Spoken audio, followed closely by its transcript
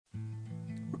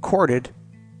recorded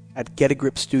at Get a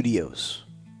Grip Studios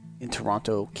in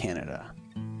Toronto, Canada.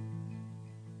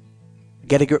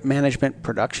 Get a Grip Management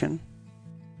production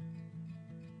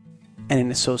and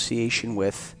in association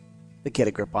with the Get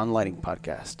a Grip on Lighting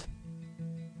podcast.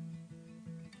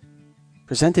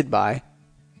 Presented by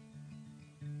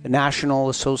the National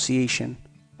Association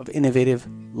of Innovative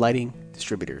Lighting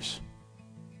Distributors,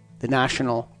 the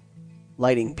National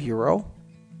Lighting Bureau,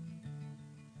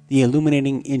 the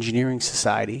Illuminating Engineering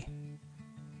Society,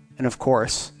 and of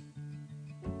course,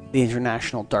 the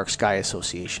International Dark Sky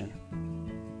Association.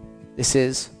 This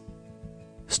is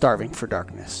Starving for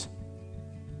Darkness.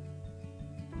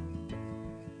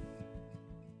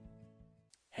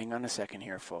 Hang on a second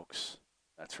here, folks.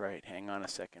 That's right, hang on a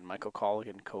second. Michael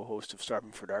Colligan, co-host of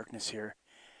Starving for Darkness here.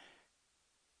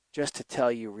 Just to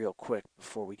tell you real quick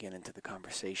before we get into the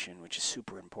conversation, which is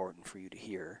super important for you to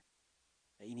hear,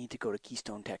 that you need to go to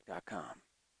KeystoneTech.com.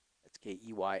 That's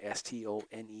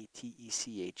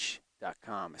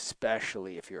KeystoneTech.com,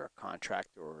 especially if you're a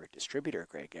contractor or a distributor,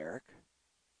 Greg Eric.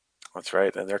 That's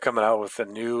right, and they're coming out with a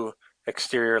new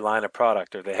exterior line of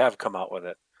product, or they have come out with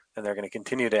it, and they're going to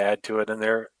continue to add to it, and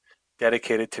they're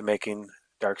dedicated to making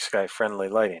dark sky friendly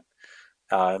lighting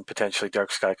and potentially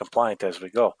dark sky compliant as we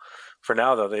go. For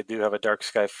now, though, they do have a dark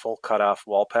sky full cutoff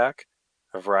wall pack,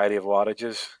 a variety of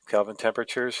wattages, Kelvin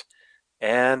temperatures,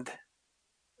 and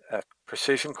a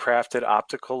precision crafted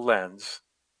optical lens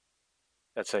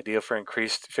that's ideal for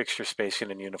increased fixture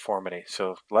spacing and uniformity.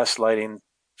 So less lighting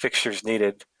fixtures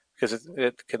needed because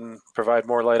it can provide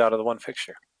more light out of the one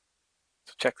fixture.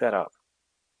 So check that out.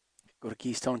 Go to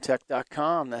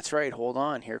KeystoneTech.com. That's right. Hold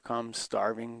on. Here comes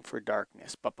Starving for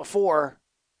Darkness. But before,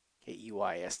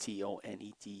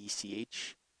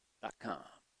 KeystoneTech.com.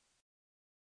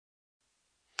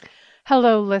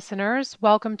 Hello, listeners.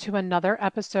 Welcome to another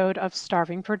episode of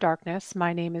Starving for Darkness.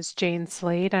 My name is Jane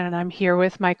Slade, and I'm here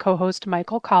with my co-host,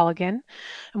 Michael Colligan.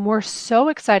 And we're so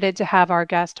excited to have our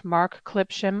guest, Mark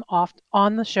Clipsham,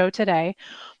 on the show today.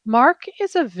 Mark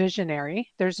is a visionary.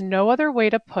 There's no other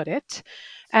way to put it.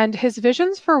 And his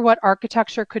visions for what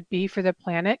architecture could be for the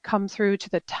planet come through to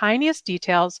the tiniest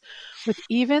details, with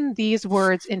even these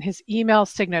words in his email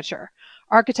signature.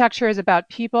 Architecture is about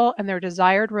people and their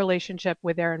desired relationship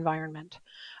with their environment.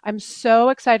 I'm so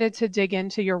excited to dig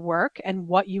into your work and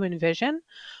what you envision.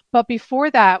 But before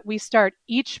that, we start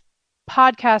each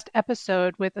podcast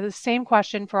episode with the same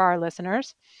question for our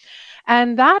listeners.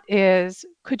 And that is,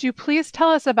 could you please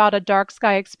tell us about a dark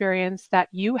sky experience that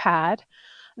you had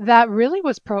that really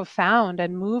was profound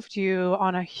and moved you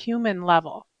on a human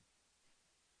level?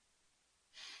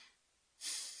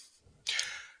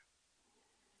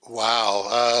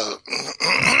 Wow.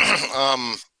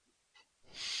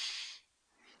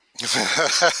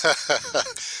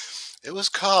 It was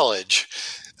college,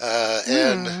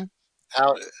 and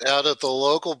out at the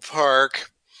local park.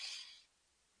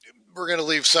 We're going to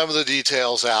leave some of the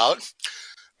details out.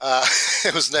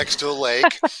 It was next to a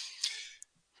lake,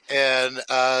 and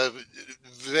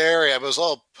it was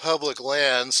all public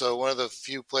land, so one of the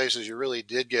few places you really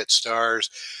did get stars.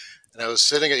 And I was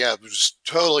sitting it was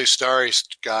totally starry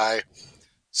sky,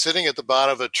 sitting at the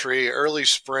bottom of a tree, early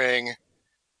spring,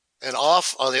 and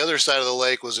off on the other side of the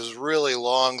lake was this really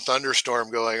long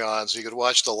thunderstorm going on, so you could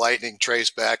watch the lightning trace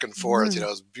back and forth. It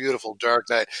was a beautiful dark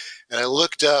night. And I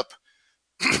looked up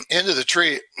into the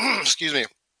tree, excuse me,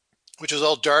 which was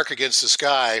all dark against the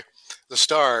sky, the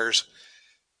stars,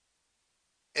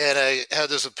 and I had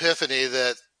this epiphany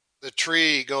that the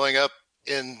tree going up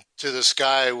into the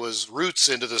sky was roots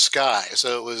into the sky.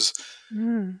 So it was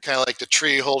kind of like the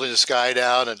tree holding the sky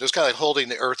down, and just kind of like holding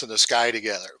the earth and the sky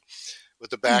together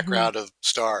with the background of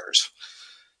stars.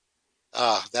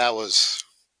 I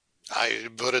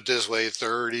put it this way,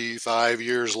 35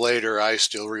 years later, I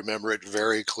still remember it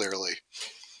very clearly.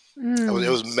 It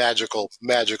was magical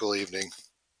evening.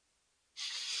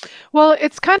 Well,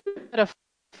 it's kind of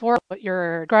for what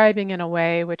you're describing in a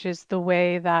way, which is the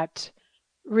way that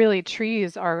really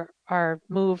trees are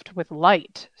moved with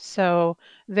light. So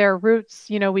their roots,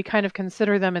 we kind of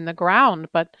consider them in the ground,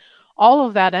 but all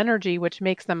of that energy which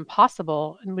makes them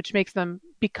possible and which makes them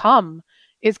become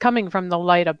is coming from the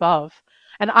light above.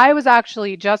 And I was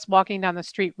actually just walking down the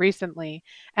street recently,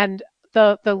 and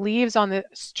the leaves on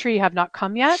this tree have not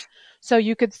come yet. So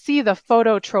you could see the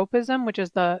phototropism, which is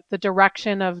the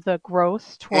direction of the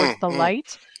growth towards the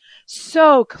light,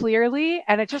 so clearly.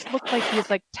 And it just looked like these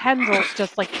like tendrils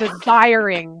just like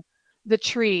desiring the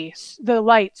tree, the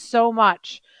light so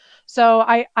much. So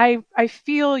I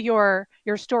feel your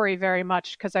story very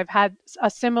much, because I've had a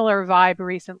similar vibe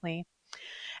recently.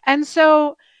 And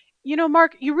so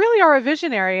Mark, you really are a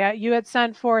visionary. You had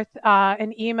sent forth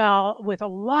an email with a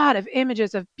lot of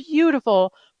images of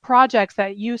beautiful projects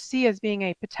that you see as being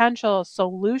a potential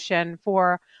solution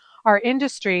for our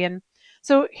industry. And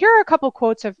so here are a couple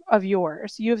quotes of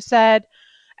yours. You've said,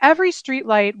 every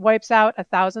streetlight wipes out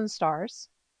 1,000 stars.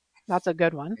 That's a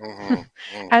good one. Mm-hmm.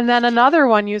 And then another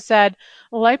one, you said,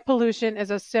 light pollution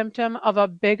is a symptom of a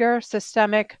bigger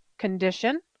systemic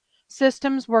condition,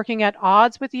 systems working at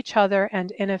odds with each other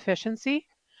and inefficiency.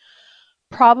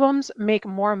 Problems make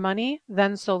more money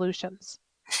than solutions.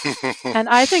 And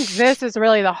I think this is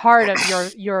really the heart of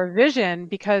your vision,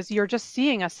 because you're just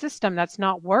seeing a system that's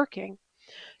not working.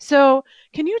 So,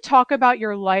 can you talk about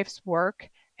your life's work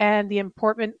and the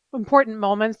important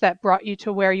moments that brought you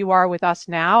to where you are with us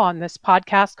now on this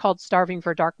podcast called Starving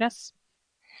for Darkness?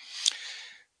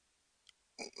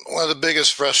 One of the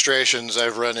biggest frustrations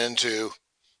I've run into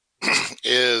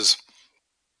is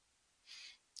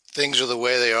things are the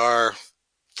way they are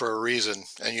for a reason,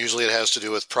 and usually it has to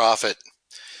do with profit.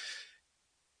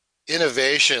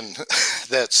 Innovation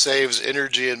that saves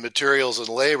energy and materials and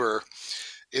labor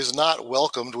is not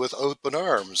welcomed with open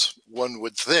arms, one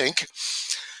would think.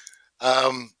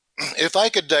 If I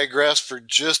could digress for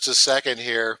just a second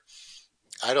here,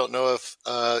 I don't know if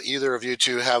either of you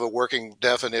two have a working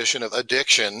definition of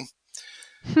addiction,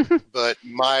 but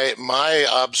my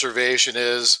observation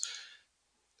is,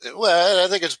 well, I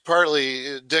think it's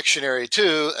partly dictionary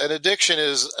too. An addiction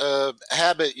is a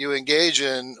habit you engage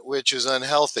in which is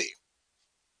unhealthy,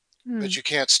 but you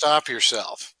can't stop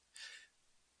yourself.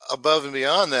 Above and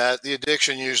beyond that, the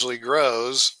addiction usually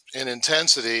grows in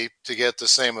intensity to get the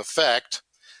same effect.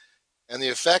 And the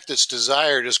effect that's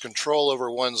desired is control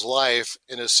over one's life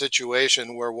in a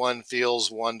situation where one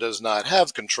feels one does not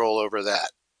have control over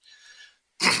that.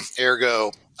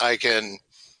 Ergo, I can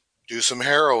do some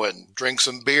heroin, drink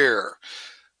some beer,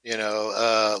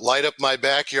 light up my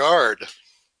backyard.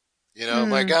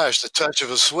 My Mm, gosh, the touch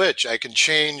of a switch, I can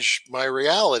change my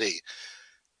reality.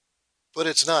 But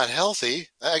it's not healthy.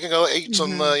 I can go eat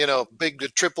some, hmm big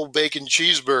triple bacon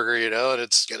cheeseburger, and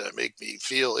it's going to make me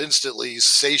feel instantly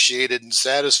satiated and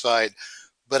satisfied.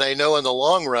 But I know in the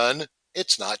long run,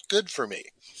 it's not good for me.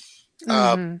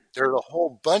 hmm There's a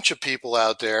whole bunch of people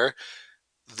out there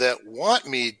that want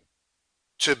me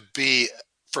to be,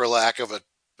 for lack of a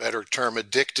better term,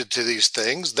 addicted to these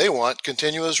things. They want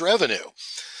continuous revenue.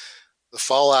 The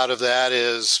fallout of that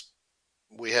is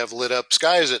we have lit up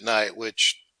skies at night,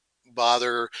 which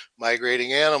bother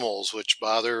migrating animals, which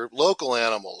bother local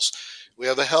animals. We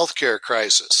have a healthcare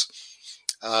crisis.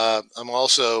 I'm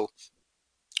also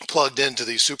plugged into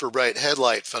the super bright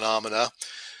headlight phenomena,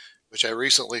 which I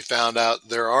recently found out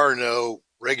there are no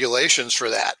regulations for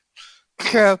that.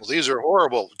 True. Well, these are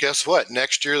horrible. Guess what?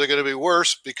 Next year they're going to be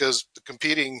worse because the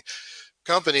competing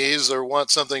companies or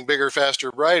want something bigger,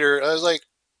 faster, brighter. I was like,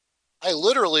 I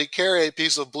literally carry a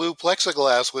piece of blue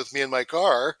plexiglass with me in my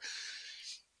car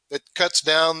that cuts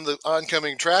down the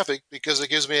oncoming traffic because it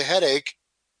gives me a headache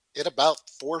in about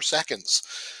 4 seconds.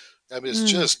 I mean, it's Mm,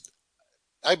 just,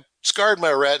 I scarred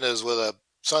my retinas with a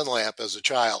sun lamp as a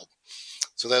child.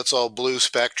 So that's all blue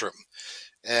spectrum.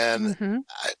 And hmm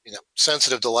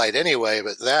sensitive to light anyway,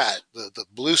 but the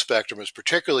blue spectrum is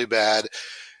particularly bad.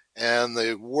 And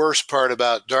the worst part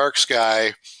about dark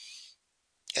sky,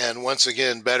 and once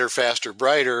again, better, faster,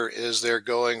 brighter, is they're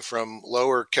going from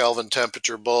lower Kelvin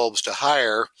temperature bulbs to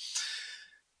higher.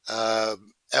 Uh,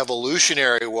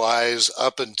 Evolutionary wise,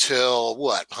 up until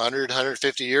what,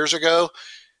 150 years ago,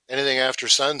 anything after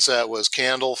sunset was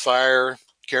candle, fire,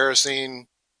 kerosene,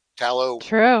 tallow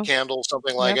True. candle,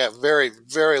 something like Yep. that. Very,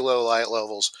 very low light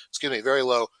levels. Excuse me, very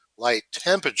low light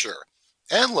temperature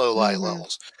and low light hmm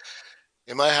levels.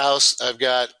 In my house, I've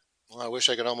got, well, I wish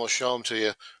I could almost show them to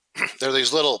you. They're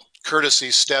these little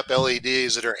courtesy step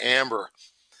LEDs that are amber,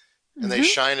 and they hmm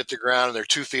shine at the ground, and they're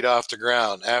 2 feet off the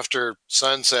ground. After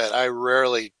sunset, I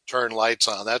rarely turn lights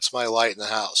on. That's my light in the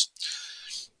house.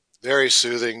 Very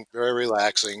soothing, very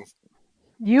relaxing,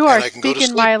 You are and I can go to speaking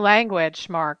sleep. my language,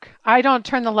 Mark. I don't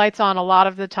turn the lights on a lot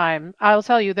of the time. I'll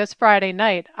tell you, this Friday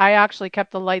night, I actually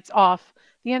kept the lights off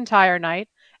the entire night,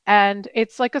 and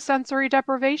it's like a sensory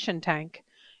deprivation tank.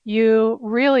 You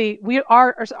really, we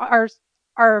are,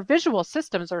 our visual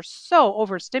systems are so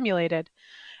overstimulated.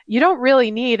 You don't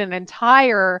really need an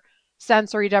entire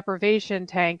sensory deprivation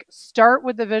tank. Start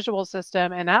with the visual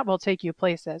system, and that will take you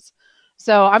places.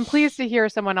 So I'm pleased to hear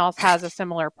someone else has a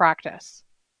similar practice.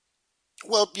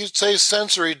 Well, you say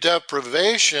sensory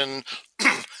deprivation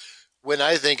when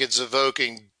I think it's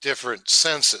evoking different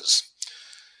senses.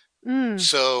 Mm,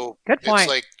 So good it's point.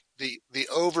 like the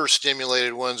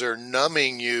overstimulated ones are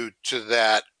numbing you to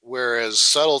that Whereas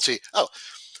subtlety, oh,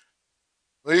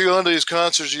 when you go into these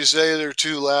concerts, you say they're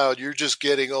too loud. You're just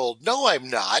getting old. No, I'm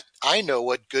not. I know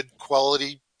what good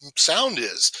quality sound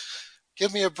is.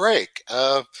 Give me a break.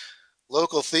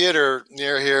 Local theater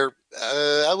near here,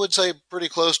 I would say pretty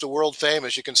close to world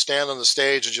famous. You can stand on the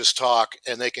stage and just talk,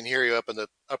 and they can hear you up in the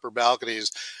upper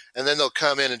balconies. And then they'll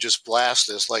come in and just blast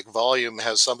this like volume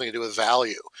has something to do with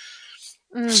value.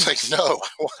 It's like, no,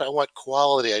 I want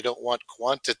quality. I don't want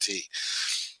quantity.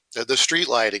 The street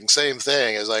lighting, same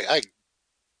thing. Is like I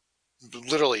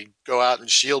literally go out and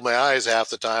shield my eyes half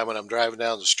the time when I'm driving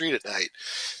down the street at night.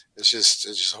 It's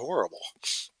just horrible.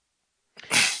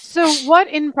 So, what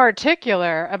in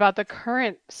particular about the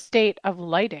current state of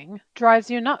lighting drives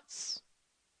you nuts?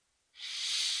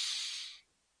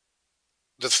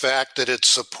 The fact that it's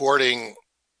supporting,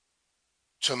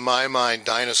 to my mind,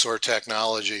 dinosaur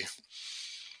technology.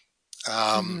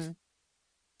 Hmm.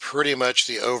 Pretty much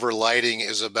the overlighting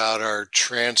is about our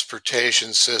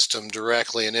transportation system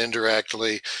directly and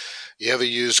indirectly. You have a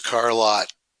used car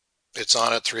lot. It's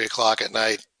on at 3 o'clock at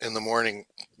night in the morning.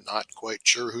 Not quite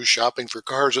sure who's shopping for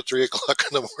cars at 3 o'clock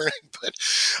in the morning, but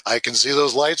I can see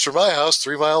those lights from my house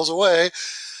 3 miles away.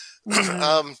 Hmm.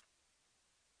 um,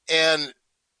 and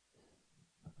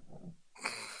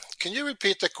can you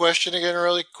repeat the question again,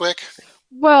 really quick?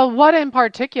 Well, what in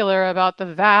particular about the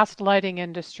vast lighting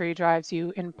industry drives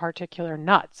you in particular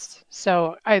nuts?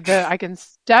 So I can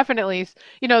definitely,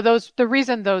 those the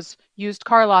reason those used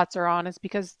car lots are on is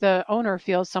because the owner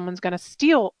feels someone's going to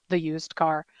steal the used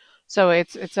car. So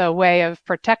it's a way of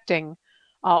protecting,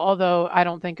 although I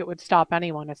don't think it would stop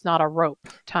anyone. It's not a rope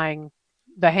tying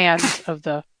the hands of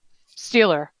the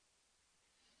stealer.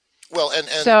 Well, and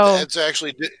So, it's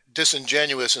actually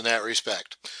disingenuous in that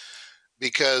respect,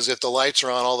 because if the lights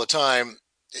are on all the time,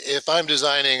 if I'm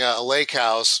designing a lake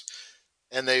house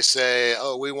and they say,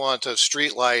 "Oh, we want a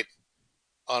street light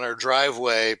on our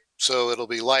driveway so it'll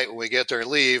be light when we get there and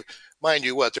leave," mind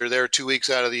you, what, they're there 2 weeks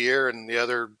out of the year, and the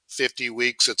other 50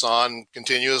 weeks it's on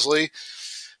continuously.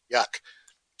 Yuck.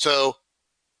 So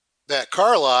that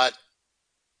car lot,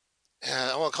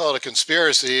 I won't call it a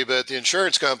conspiracy, but the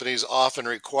insurance companies often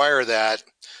require that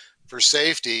for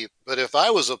safety. But if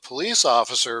I was a police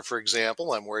officer, for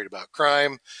example, I'm worried about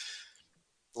crime,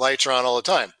 lights are on all the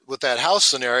time. With that house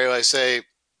scenario, I say,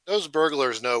 those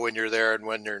burglars know when you're there and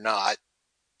when you're not.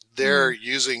 They're mm,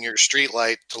 using your street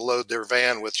light to load their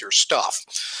van with your stuff.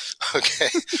 Okay.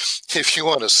 If you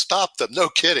want to stop them, no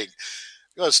kidding.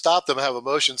 If you want to stop them, have a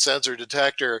motion sensor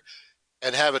detector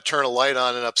and have it turn a light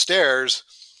on and upstairs,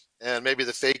 and maybe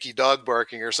the fakey dog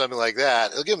barking or something like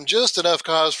that. It'll give them just enough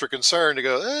cause for concern to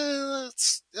go,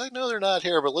 I know they're not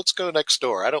here, but let's go next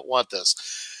door. I don't want this.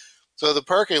 So the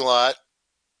parking lot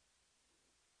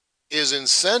is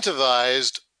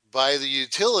incentivized by the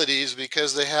utilities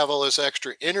because they have all this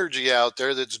extra energy out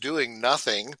there that's doing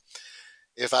nothing.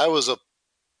 If I was a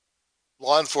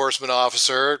law enforcement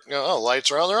officer, oh,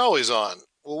 lights are on, they're always on.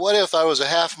 Well, what if I was a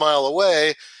half mile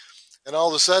away and all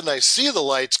of a sudden I see the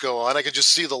lights go on? I could just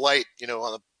see the light,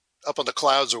 on up on the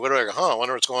clouds or whatever. I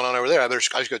wonder what's going on over there. I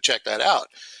should go check that out.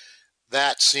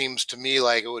 That seems to me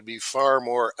like it would be far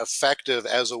more effective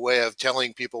as a way of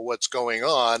telling people what's going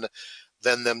on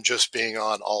than them just being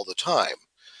on all the time.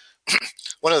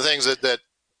 One of the things that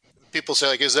people say,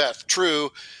 like, is that true?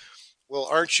 Well,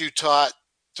 aren't you taught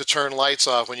to turn lights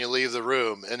off when you leave the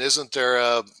room? And isn't there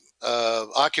a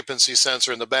occupancy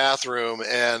sensor in the bathroom,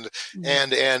 and mm,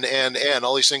 and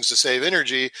all these things to save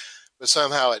energy? But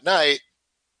somehow at night,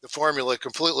 the formula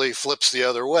completely flips the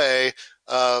other way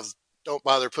of don't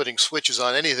bother putting switches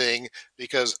on anything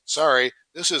because, sorry,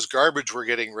 this is garbage we're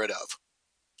getting rid of.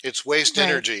 It's waste right.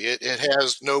 energy. It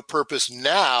has no purpose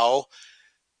now.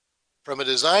 From a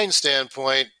design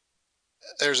standpoint,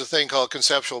 there's a thing called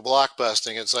conceptual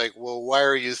blockbusting. It's like, well, why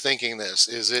are you thinking this?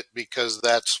 Is it because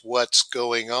that's what's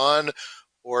going on,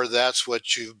 or that's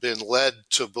what you've been led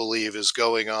to believe is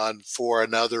going on for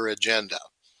another agenda?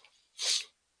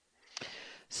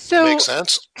 That makes So,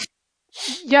 sense.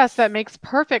 yes, that makes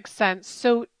perfect sense.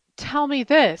 So tell me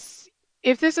this.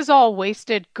 If this is all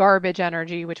wasted garbage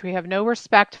energy, which we have no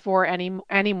respect for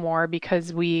anymore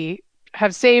because we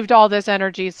have saved all this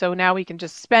energy, so now we can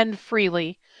just spend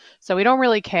freely. So we don't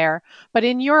really care. But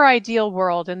in your ideal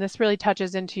world, and this really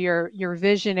touches into your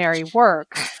visionary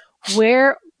work,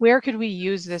 where could we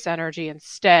use this energy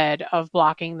instead of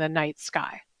blocking the night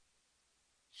sky?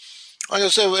 Like I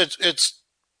said,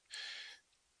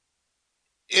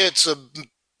 it's a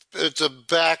it's a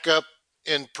backup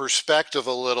in perspective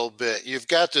a little bit. You've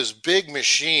got this big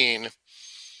machine,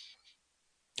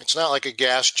 It's not like a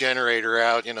gas generator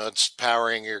out, it's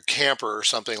powering your camper or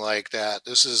something like that.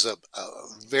 This is a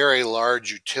very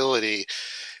large utility,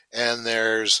 and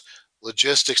there's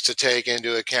logistics to take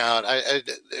into account.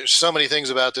 There's so many things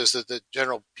about this that the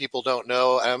general people don't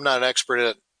know. I'm not an expert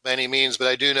at it by any means, but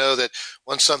I do know that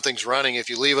once something's running, if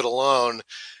you leave it alone,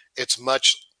 it's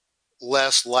much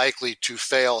less likely to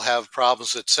fail, have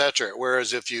problems, etc.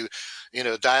 Whereas if you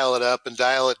dial it up and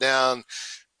dial it down,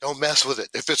 don't mess with it.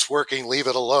 If it's working, leave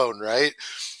it alone, right?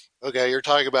 Okay, you're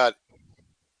talking about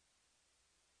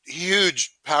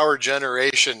huge power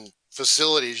generation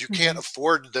facilities. You can't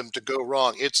afford them to go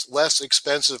wrong. It's less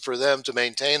expensive for them to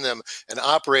maintain them and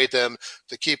operate them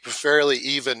to keep a fairly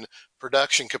even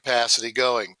production capacity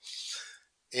going.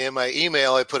 In my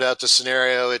email, I put out the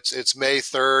scenario. It's May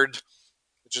 3rd,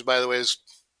 which is, by the way,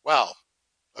 wow.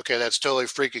 Okay, that's totally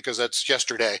freaky because that's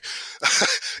yesterday.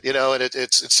 And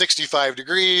it's 65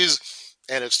 degrees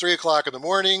and it's 3 o'clock in the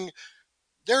morning.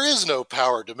 There is no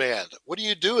power demand. What do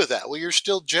you do with that? Well, you're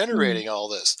still generating all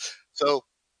this. So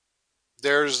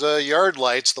there's yard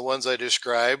lights, the ones I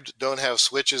described, don't have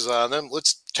switches on them.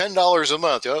 It's $10 a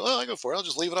month. Well, I go for it. I'll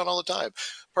just leave it on all the time.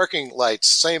 Parking lights,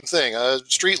 same thing.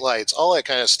 Street lights, all that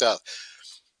kind of stuff.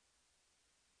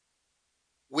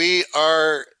 We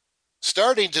are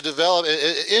starting to develop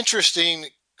an interesting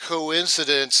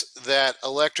coincidence that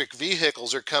electric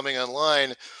vehicles are coming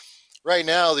online. Right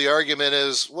now, the argument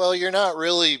is, well, you're not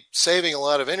really saving a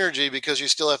lot of energy because you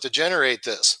still have to generate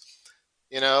this.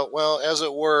 Well, as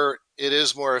it were, it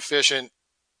is more efficient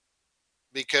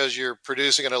because you're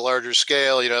producing at a larger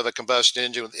scale. You have a combustion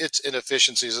engine with its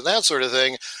inefficiencies and that sort of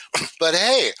thing. But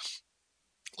hey,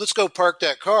 let's go park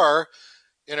that car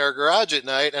in our garage at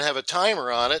night and have a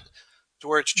timer on it to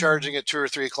where it's charging at 2 or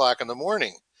 3 o'clock in the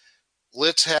morning.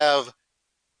 Let's have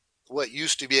what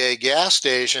used to be a gas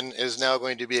station is now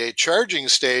going to be a charging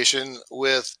station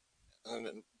with,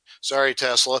 sorry,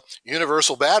 Tesla,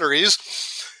 universal batteries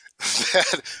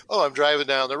that, I'm driving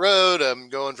down the road, I'm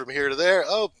going from here to there,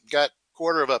 got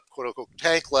quarter of a quote-unquote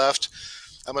tank left,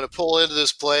 I'm going to pull into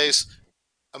this place,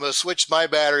 I'm going to switch my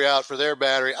battery out for their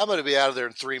battery, I'm going to be out of there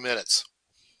in 3 minutes.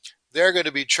 They're going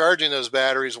to be charging those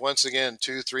batteries once again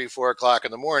 2, 3, 4 o'clock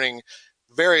in the morning,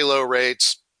 very low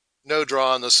rates, no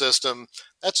draw on the system.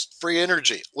 That's free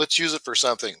energy. Let's use it for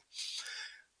something.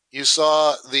 You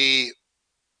saw the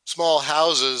small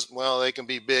houses. Well, they can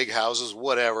be big houses,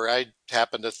 whatever. I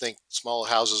happen to think small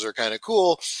houses are kind of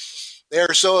cool.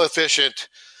 They're so efficient.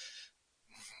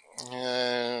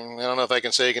 I don't know if I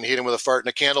can say you can heat them with a fart and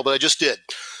a candle, but I just did.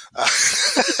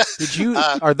 Did you?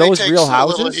 Are those real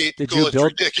houses? Did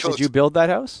you build that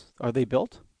house? Are they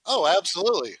built? Oh,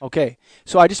 absolutely. Okay,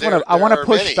 so I just want to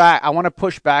push back. I want to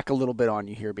push back a little bit on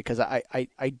you here because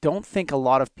I don't think a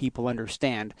lot of people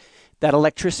understand that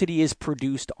electricity is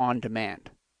produced on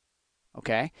demand.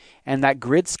 Okay, and that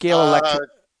grid scale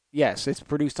yes, it's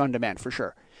produced on demand for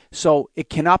sure. So it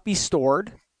cannot be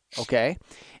stored. Okay,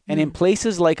 and in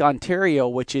places like Ontario,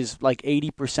 which is like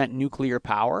 80% nuclear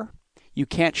power, you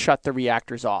can't shut the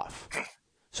reactors off.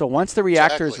 So once the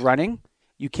reactor is running,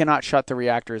 you cannot shut the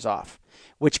reactors off,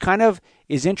 which kind of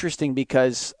is interesting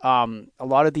because a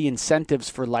lot of the incentives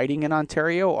for lighting in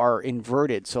Ontario are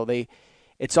inverted. So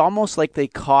it's almost like they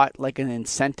caught like an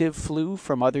incentive flu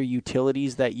from other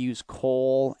utilities that use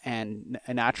coal and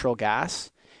natural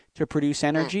gas to produce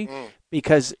energy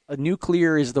because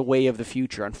nuclear is the way of the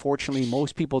future. Unfortunately,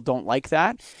 most people don't like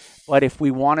that. But if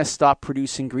we want to stop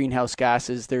producing greenhouse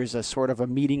gases, there's a sort of a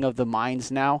meeting of the minds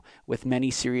now with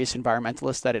many serious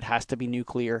environmentalists that it has to be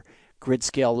nuclear, grid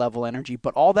scale level energy.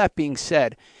 But all that being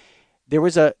said, there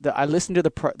was I listened to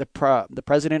the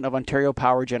president of Ontario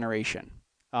Power Generation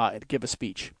give a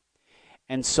speech.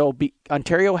 And so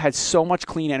Ontario has so much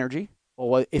clean energy.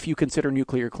 Well, if you consider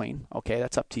nuclear clean, okay,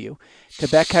 that's up to you.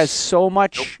 Quebec has so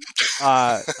much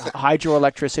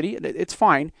hydroelectricity, it's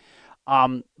fine,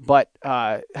 but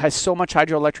has so much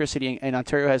hydroelectricity, and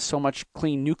Ontario has so much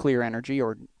clean nuclear energy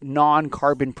or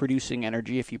non-carbon producing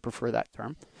energy, if you prefer that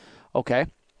term, okay,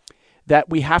 that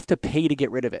we have to pay to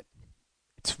get rid of it.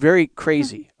 It's very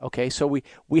crazy, okay? So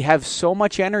we have so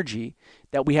much energy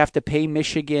that we have to pay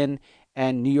Michigan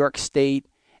and New York State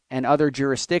and other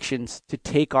jurisdictions to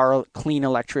take our clean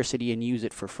electricity and use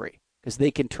it for free because they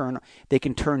can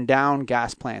turn down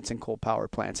gas plants and coal power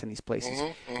plants in these places.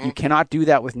 You cannot do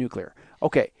that with nuclear.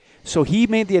 Okay, so he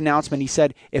made the announcement. He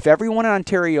said if everyone in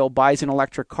Ontario buys an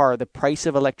electric car, the price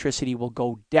of electricity will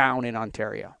go down in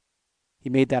Ontario. He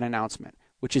made that announcement,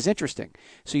 which is interesting.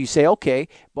 So you say, okay,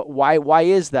 but why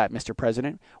is that, Mr.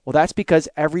 President? Well, that's because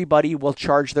everybody will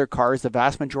charge their cars. The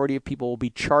vast majority of people will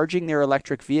be charging their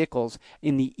electric vehicles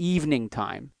in the evening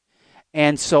time.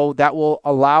 And so that will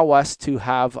allow us to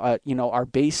have, our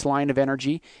baseline of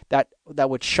energy that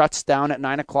would shuts down at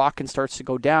 9 o'clock and starts to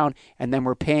go down, and then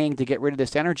we're paying to get rid of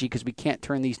this energy because we can't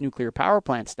turn these nuclear power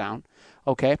plants down.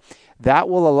 Okay, that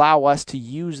will allow us to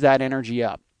use that energy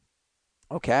up.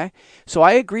 Okay, so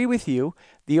I agree with you.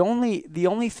 The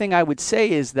only thing I would say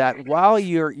is that while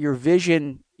your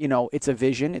vision, it's a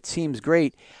vision, it seems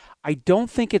great. I don't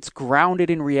think it's grounded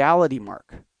in reality,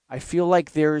 Mark. I feel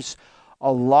like there's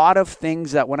a lot of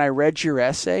things that when I read your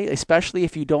essay, especially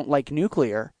if you don't like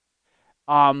nuclear,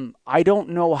 I don't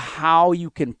know how you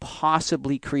can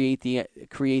possibly create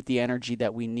the energy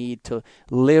that we need to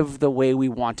live the way we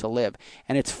want to live.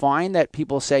 And it's fine that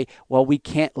people say, well, we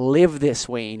can't live this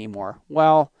way anymore.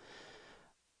 Well,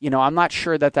 I'm not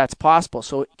sure that that's possible.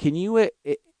 So can you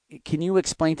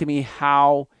explain to me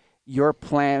how your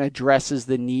plan addresses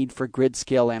the need for grid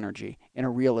scale energy in a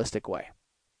realistic way?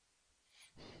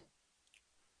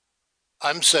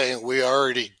 I'm saying we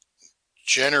already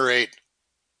generate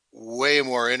way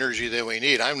more energy than we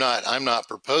need. I'm not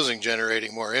proposing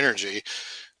generating more energy.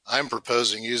 I'm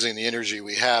proposing using the energy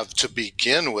we have to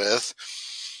begin with.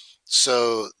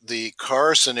 So the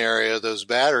car scenario, those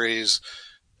batteries,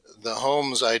 the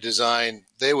homes I designed,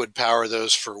 they would power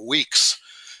those for weeks.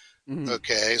 Mm-hmm.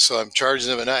 Okay, so I'm charging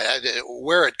them at night.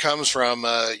 Where it comes from,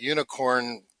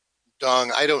 unicorn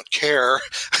dung, I don't care.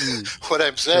 What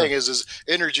I'm saying is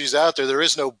energy's out there. There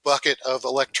is no bucket of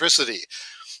electricity.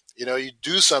 You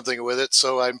do something with it.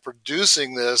 So I'm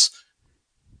producing this.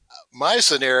 My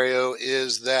scenario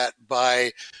is that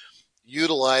by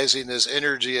utilizing this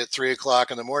energy at 3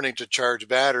 o'clock in the morning to charge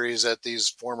batteries at these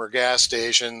former gas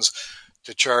stations,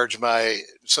 to charge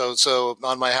so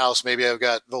on my house, maybe I've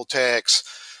got voltaics,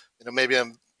 maybe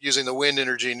I'm using the wind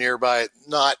energy nearby,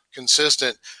 not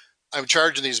consistent. I'm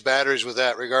charging these batteries with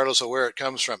that regardless of where it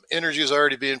comes from. Energy is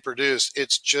already being produced.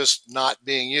 It's just not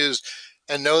being used.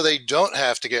 And no, they don't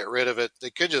have to get rid of it. They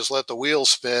could just let the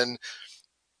wheels spin.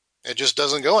 It just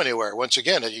doesn't go anywhere. Once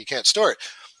again, you can't store it.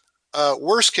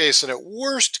 Worst case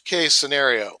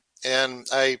scenario, and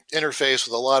I interface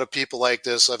with a lot of people like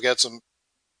this. I've got some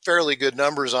fairly good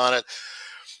numbers on it.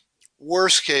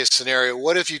 Worst case scenario,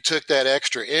 what if you took that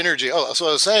extra energy? So what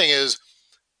I was saying is,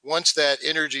 once that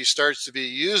energy starts to be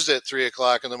used at 3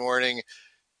 o'clock in the morning,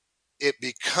 it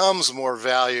becomes more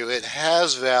value. It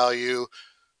has value.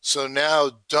 So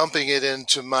now dumping it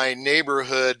into my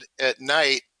neighborhood at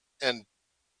night and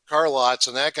car lots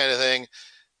and that kind of thing,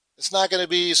 it's not going to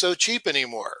be so cheap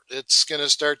anymore. It's going to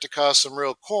start to cost some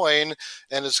real coin,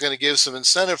 and it's going to give some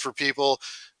incentive for people.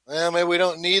 Well, maybe we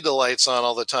don't need the lights on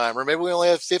all the time, or maybe we only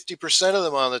have 50% of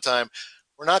them on the time.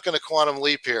 We're not going to quantum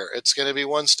leap here. It's going to be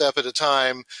one step at a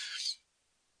time,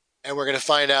 and we're going to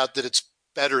find out that it's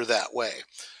better that way.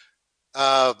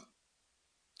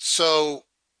 So,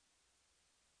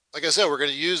 like I said, we're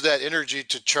going to use that energy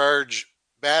to charge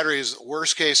batteries.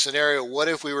 Worst case scenario, what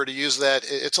if we were to use that?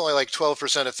 It's only like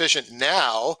 12% efficient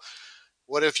now.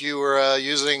 What if you were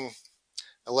using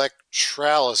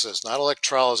electrolysis, not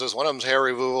electrolysis? One of them's hair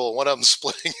removal, one of them's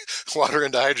splitting water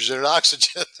into hydrogen and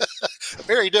oxygen.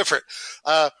 Very different.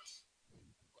 At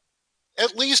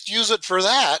least use it for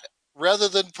that rather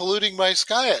than polluting my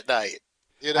sky at night.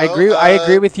 I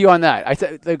agree with you on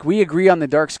that. Like we agree on the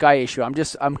dark sky issue.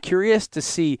 I'm curious to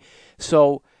see.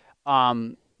 So,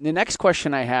 the next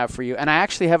question I have for you, and I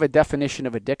actually have a definition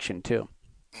of addiction too,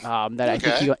 that I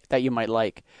think that you might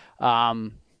like.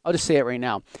 I'll just say it right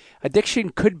now.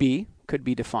 Addiction could be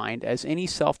defined as any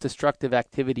self-destructive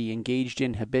activity engaged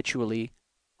in habitually,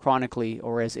 chronically,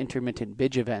 or as intermittent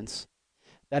binge events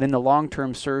that in the long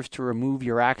term serves to remove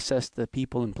your access to the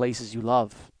people and places you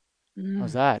love.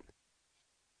 How's that?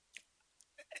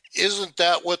 Isn't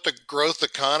that what the growth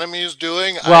economy is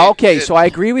doing? Well, so I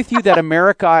agree with you that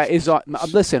America is on.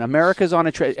 Listen, America's on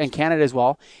and Canada as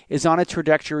well is on a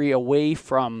trajectory away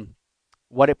from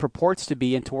what it purports to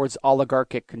be and towards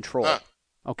oligarchic control.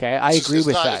 Okay, I agree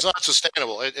with that. It's not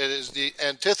sustainable. It is the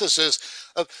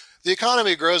antithesis of the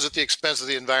economy grows at the expense of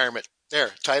the environment.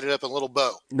 There, tied it up in a little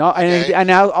bow. No, okay? and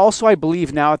now also I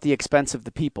believe now at the expense of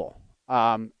the people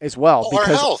as well. Because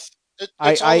our health.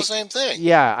 It's all the same thing.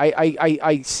 Yeah,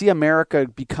 I see America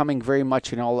becoming very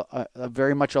much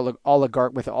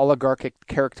oligarchic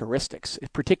characteristics,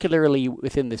 particularly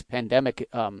within this pandemic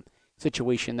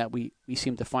situation that we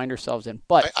seem to find ourselves in.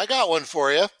 But I got one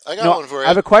for you. I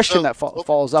have a question that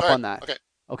follows up on that.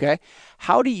 Okay.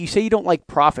 How do you say you don't like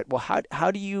profit? Well,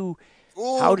 how do you?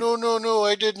 Oh, no,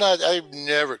 I did not.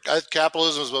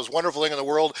 Capitalism is the most wonderful thing in the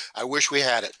world. I wish we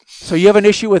had it. So you have an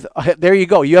issue with, there you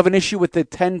go. You have an issue with the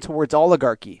tend towards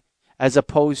oligarchy as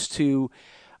opposed to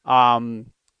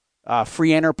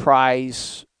free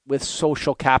enterprise with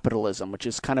social capitalism, which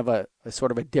is kind of a sort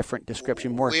of a different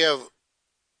description. More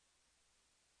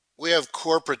we have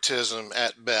corporatism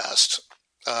at best.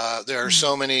 There are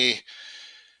so many.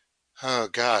 Oh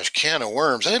gosh, can of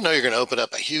worms. I didn't know you were going to open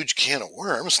up a huge can of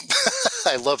worms.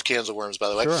 I love cans of worms, by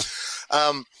the way.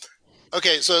 Sure.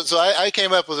 Okay, so I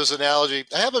came up with this analogy.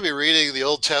 I happen to be reading the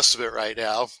Old Testament right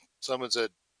now. Someone said,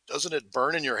 doesn't it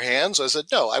burn in your hands? I said,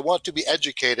 no, I want to be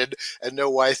educated and know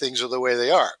why things are the way they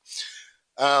are.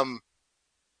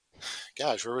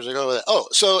 Gosh, where was I going with that? Oh,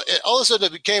 so all of a sudden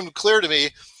it became clear to me.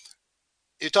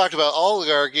 You talked about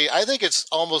oligarchy. I think it's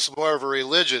almost more of a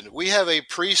religion. We have a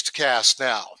priest caste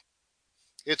now.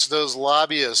 It's those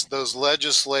lobbyists, those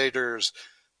legislators,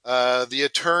 the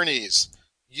attorneys.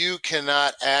 You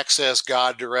cannot access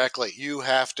God directly. You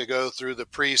have to go through the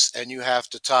priests and you have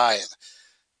to tithe.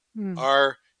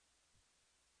 Our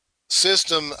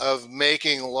system of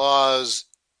making laws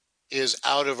is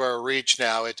out of our reach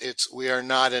now. We are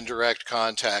not in direct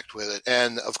contact with it.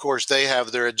 And of course they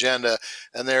have their agenda,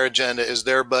 and their agenda is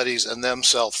their buddies and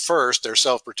themselves first, their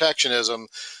self-protectionism.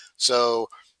 So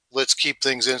let's keep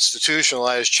things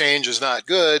institutionalized. Change is not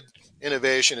good.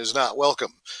 Innovation is not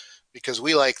welcome, because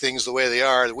we like things the way they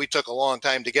are. We took a long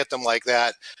time to get them like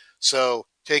that. So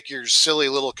take your silly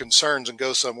little concerns and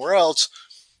go somewhere else.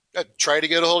 Try to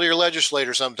get a hold of your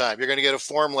legislator sometime. You're going to get a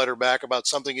form letter back about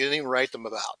something you didn't even write them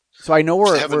about. So I know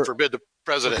heaven forbid the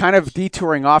president. We're kind of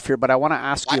detouring off here, but I want to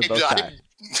ask you about that.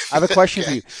 I have a question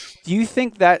for you. Do you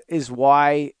think that is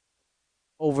why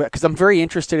because I'm very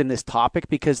interested in this topic,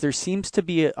 because there seems to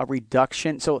be a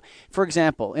reduction. So, for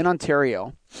example, in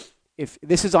Ontario, if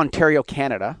this is Ontario,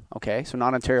 Canada, okay, so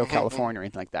not Ontario, California or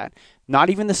anything like that, not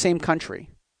even the same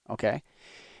country, okay,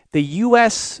 the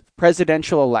U.S.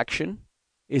 presidential election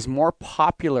is more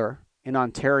popular in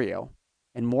Ontario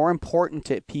and more important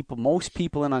to most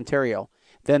people in Ontario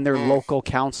than their local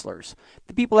councillors.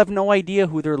 The people have no idea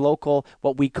who their local,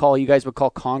 what you guys would call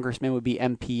congressmen, would be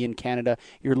MP in Canada.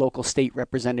 Your local state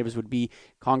representatives would be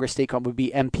Congress, would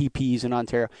be MPPs in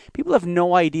Ontario. People have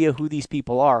no idea who these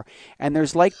people are. And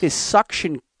there's like this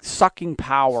sucking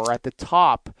power at the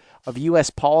top of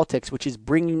U.S. politics, which is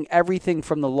bringing everything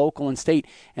from the local and state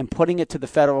and putting it to the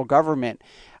federal government.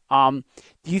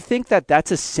 Do you think that that's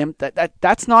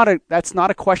that's not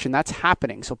a question, that's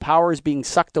happening? So power is being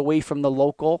sucked away from the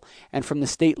local and from the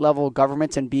state level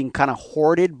governments and being kind of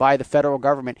hoarded by the federal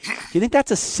government. Do you think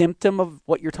that's a symptom of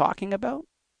what you're talking about?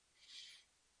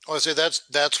 Well, I say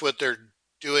that's what they're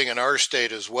doing in our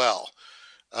state as well.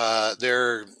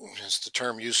 They're, it's the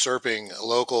term, usurping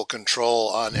local control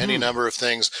on any number of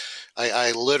things.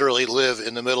 I literally live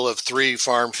in the middle of 3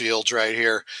 farm fields right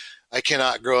here. I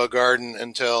cannot grow a garden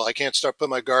I can't start putting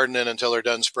my garden in until they're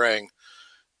done spraying.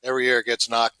 Every year it gets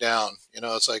knocked down.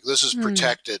 It's like, this is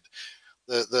protected.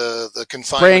 The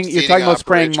confinement you're talking about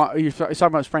spraying. You're talking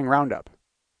about spraying Roundup.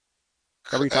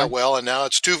 Every time. Well, and now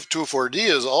it's 2,4-D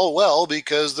is all well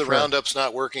because the Roundup's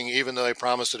not working, even though I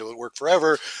promised that it would work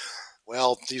forever.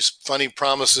 Well, these funny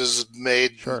promises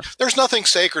made. Sure. There's nothing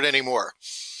sacred anymore.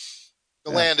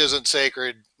 The land isn't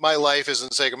sacred. My life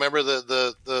isn't sacred. Remember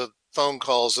the phone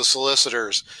calls, the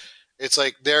solicitors. It's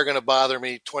like they're going to bother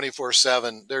me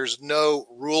 24/7. There's no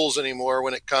rules anymore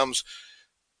when it comes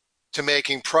to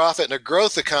making profit in a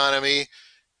growth economy,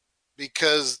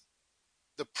 because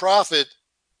the profit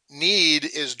need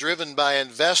is driven by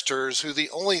investors who the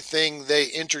only thing they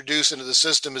introduce into the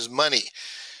system is money,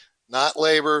 not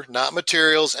labor, not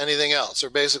materials, anything else. They're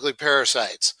basically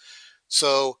parasites.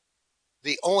 So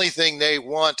the only thing they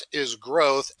want is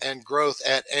growth, and growth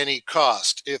at any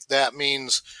cost. If that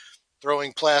means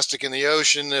throwing plastic in the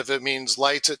ocean, if it means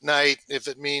lights at night, if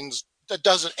it means that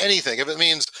doesn't anything, if it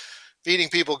means feeding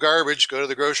people garbage, go to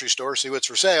the grocery store, see what's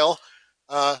for sale,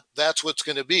 that's what's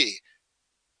going to be.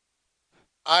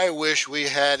 I wish we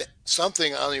had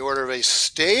something on the order of a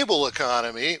stable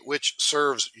economy, which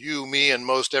serves you, me, and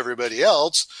most everybody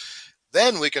else.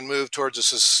 Then we can move towards a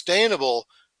sustainable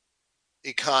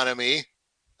economy.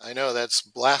 I know that's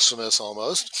blasphemous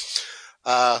almost.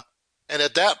 And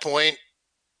at that point,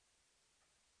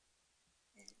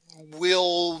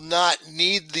 we'll not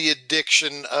need the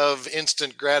addiction of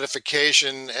instant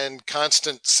gratification and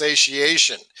constant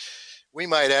satiation. We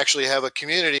might actually have a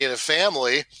community and a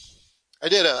family. I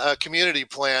did a community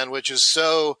plan, which is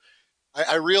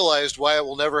I realized why it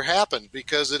will never happen,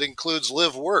 because it includes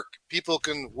live work. People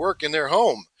can work in their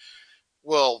home.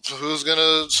 Well, who's going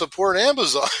to support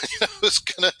Amazon? Who's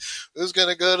going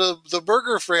to go to the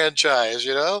burger franchise?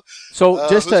 So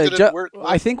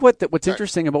I think what's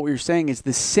interesting about what you're saying is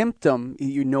the symptom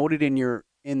you noted in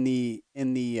the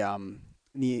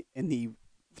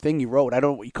thing you wrote. I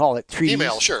don't know what you call it. Treatise.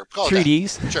 Email, sure. Call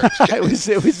treatise. It that. Sure.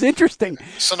 it was interesting.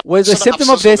 Was a symptom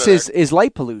of this is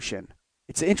light pollution.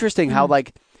 It's interesting how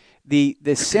like the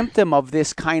symptom of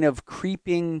this kind of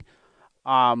creeping,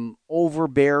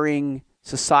 overbearing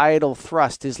societal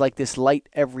thrust is like this light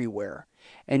everywhere.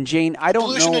 And Jane, I don't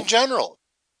pollution know. In general.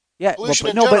 Yeah,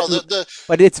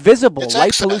 but it's visible. It's light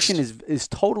excess. Pollution is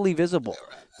totally visible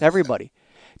to everybody.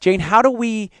 Jane, how do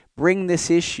we bring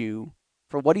this issue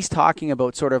for what he's talking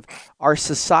about, sort of our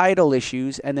societal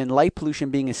issues, and then light pollution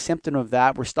being a symptom of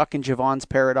that? We're stuck in Jevons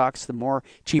paradox. The more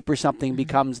cheaper something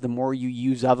becomes, the more you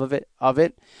use of it.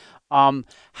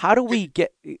 How do we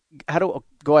get?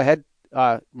 Go ahead,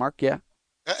 Mark? Yeah.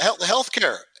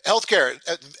 Healthcare,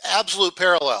 absolute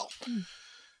parallel.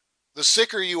 The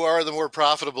sicker you are, the more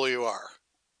profitable you are.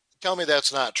 Tell me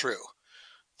that's not true.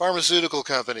 Pharmaceutical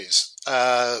companies,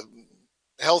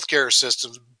 healthcare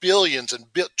systems, billions and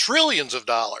trillions of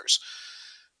dollars.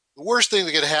 The worst thing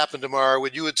that could happen tomorrow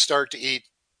would you would start to eat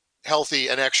healthy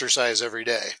and exercise every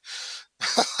day.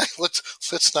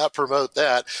 let's not promote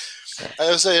that.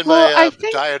 I was saying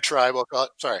diatribe.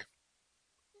 Sorry.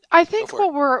 I think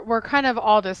what we're kind of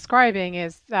all describing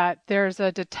is that there's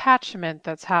a detachment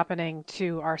that's happening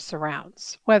to our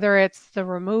surrounds, whether it's the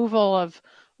removal of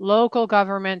local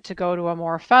government to go to a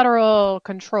more federal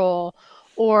control,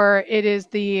 or it is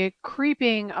the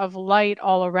creeping of light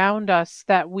all around us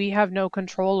that we have no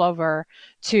control over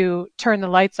to turn the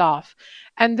lights off.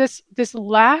 And this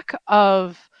lack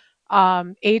of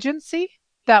agency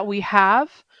that we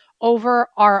have over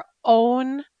our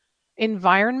own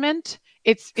environment,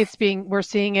 we're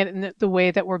seeing it in the way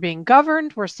that we're being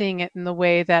governed. We're seeing it in the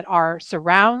way that our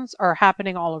surrounds are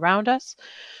happening all around us.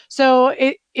 So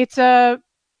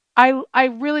I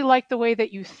really like the way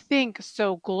that you think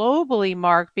so globally,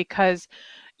 Mark, because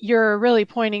you're really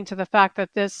pointing to the fact that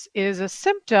this is a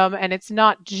symptom and it's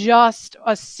not just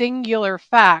a singular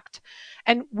fact.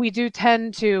 And we do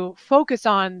tend to focus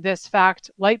on this fact,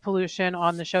 light pollution,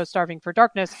 on the show Starving for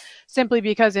Darkness, simply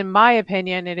because, in my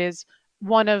opinion, it is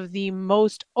one of the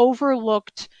most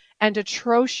overlooked and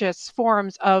atrocious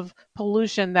forms of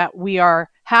pollution that we are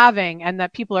having, and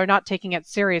that people are not taking it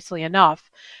seriously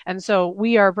enough. And so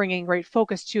we are bringing great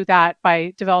focus to that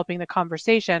by developing the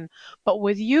conversation. But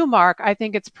with you, Mark, I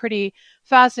think it's pretty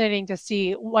fascinating to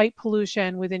see light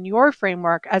pollution within your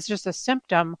framework as just a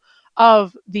symptom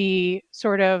of the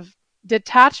sort of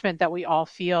detachment that we all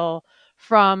feel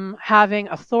from having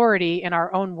authority in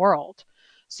our own world.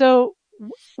 So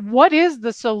what is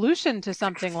the solution to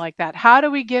something like that? How do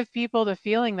we give people the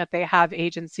feeling that they have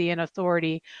agency and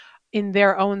authority in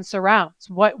their own surrounds?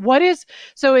 What is,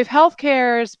 so if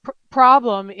healthcare's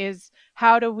problem is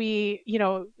how do we,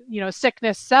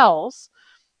 sickness sells,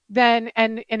 then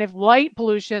and if light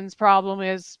pollution's problem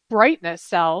is brightness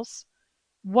sells,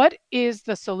 what is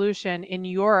the solution in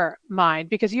your mind?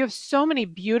 Because you have so many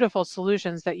beautiful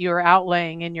solutions that you're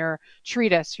outlaying in your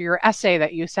treatise, your essay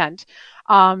that you sent.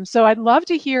 So I'd love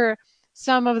to hear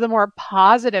some of the more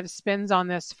positive spins on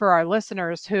this for our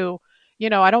listeners who,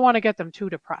 I don't want to get them too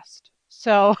depressed.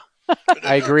 So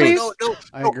I agree. No,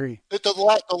 I agree.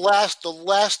 The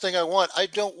last thing I want, I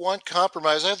don't want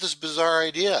compromise. I have this bizarre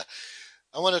idea.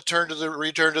 I want to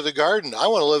return to the garden. I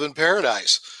want to live in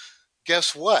paradise.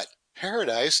 Guess what?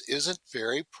 Paradise isn't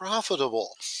very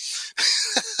profitable.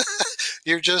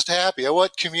 You're just happy. I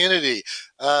want community.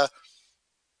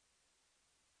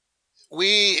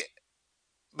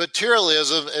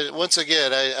 Materialism. Once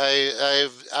again,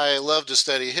 I love to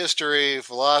study history,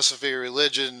 philosophy,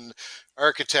 religion,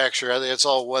 architecture. I think it's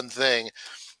all one thing.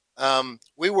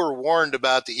 We were warned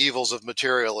about the evils of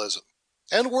materialism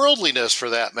and worldliness,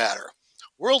 for that matter.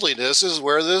 Worldliness is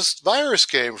where this virus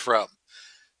came from.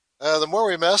 The more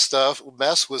we mess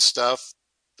with stuff,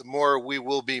 the more we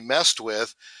will be messed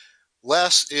with.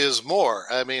 Less is more.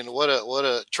 I mean, what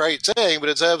a trite saying, but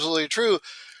it's absolutely true.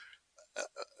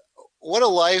 What a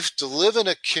life to live in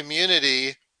a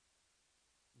community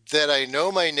that I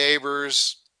know my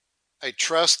neighbors, I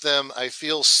trust them, I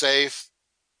feel safe,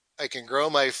 I can grow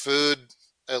my food,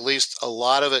 at least a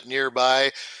lot of it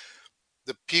nearby.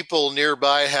 The people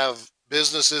nearby have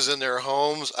businesses in their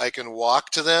homes. I can walk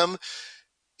to them.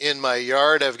 In my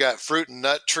yard, I've got fruit and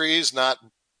nut trees, not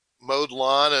mowed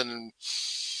lawn and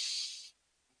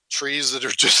trees that are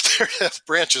just there to have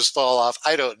branches fall off.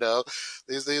 I don't know.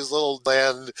 These little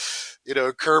land,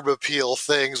 curb appeal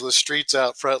things with streets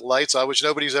out front, lights on, which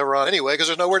nobody's ever on anyway because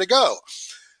there's nowhere to go.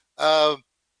 I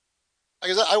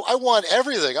want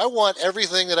everything. I want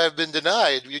everything that I've been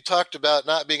denied. You talked about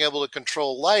not being able to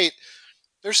control light.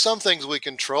 There's some things we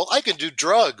control. I can do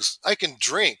drugs. I can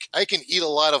drink. I can eat a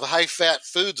lot of high-fat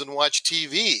foods and watch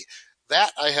TV.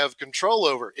 That I have control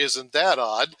over. Isn't that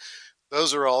odd?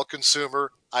 Those are all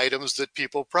consumer items that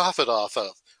people profit off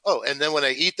of. Oh, and then when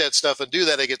I eat that stuff and do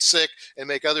that, I get sick and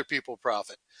make other people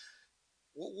profit.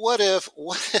 What if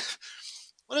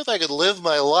I could live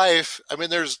my life? I mean,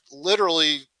 there's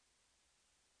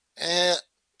eh,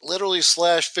 literally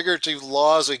slash figurative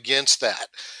laws against that.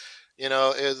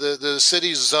 The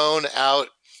cities zone out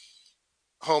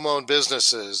home-owned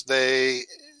businesses. They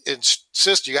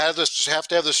insist you have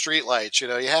to have the street lights. You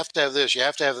have to have this. You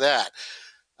have to have that.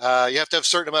 You have to have a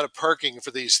certain amount of parking for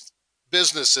these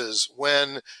businesses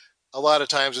when a lot of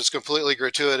times it's completely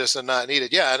gratuitous and not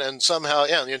needed. Yeah, and somehow,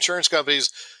 yeah, the insurance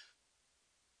companies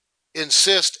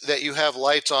insist that you have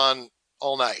lights on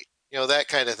all night. That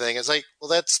kind of thing. It's like, well,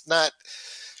 that's not.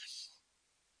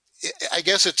 I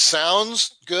guess it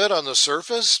sounds good on the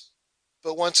surface,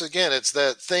 but once again, it's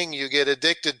that thing you get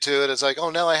addicted to it. It's like, oh,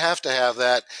 now I have to have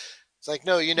that. It's like,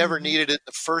 no, you never needed it in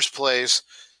the first place.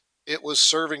 It was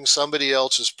serving somebody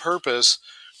else's purpose.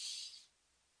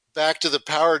 Back to the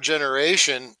power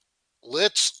generation,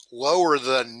 let's lower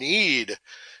the need.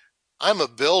 I'm a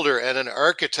builder and an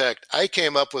architect. I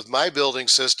came up with my building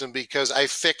system because I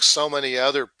fix so many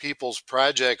other people's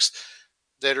projects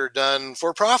that are done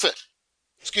for profit.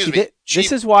 Excuse me.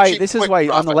 This is why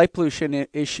on the light pollution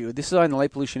issue. This is on the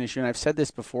light pollution issue, and I've said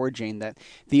this before, Jane, that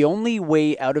the only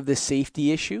way out of the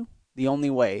safety issue, the only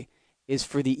way, is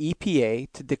for the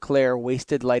EPA to declare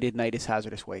wasted light at night as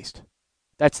hazardous waste.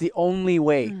 That's the only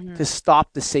way to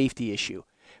stop the safety issue,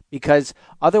 because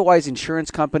otherwise, insurance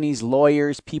companies,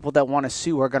 lawyers, people that want to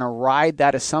sue are going to ride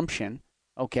that assumption.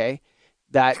 Okay,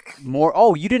 that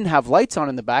you didn't have lights on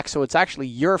in the back, so it's actually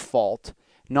your fault,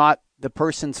 not the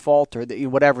person's fault or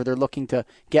whatever. They're looking to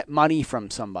get money from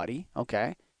somebody.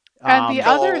 Okay. And the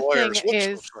other thing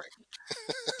is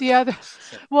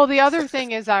the other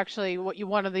thing is actually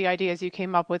one of the ideas you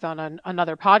came up with on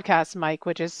another podcast, Mike,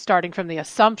 which is starting from the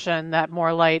assumption that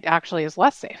more light actually is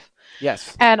less safe.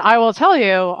 Yes. And I will tell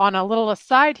you, on a little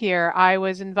aside here, I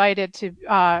was invited to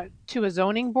a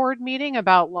zoning board meeting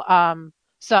about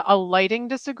a lighting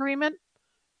disagreement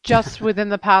just within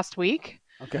the past week.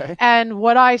 Okay. And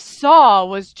what I saw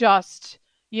was just,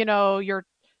 your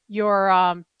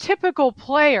typical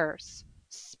players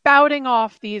spouting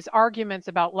off these arguments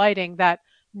about lighting that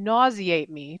nauseate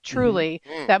me truly,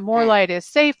 that more light is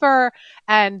safer,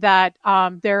 and that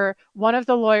one of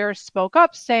the lawyers spoke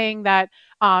up saying that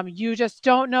you just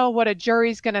don't know what a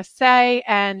jury's going to say,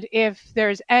 and if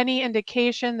there's any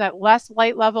indication that less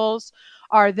light levels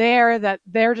are there, that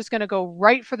they're just going to go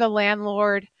right for the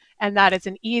landlord, and that it's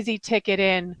an easy ticket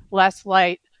in, less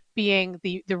light being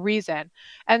the reason.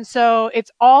 And so it's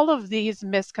all of these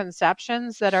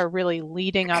misconceptions that are really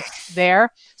leading us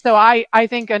there. So I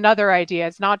think another idea,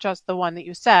 it's not just the one that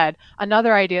you said,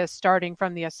 another idea is starting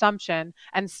from the assumption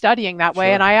and studying that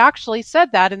way. And I actually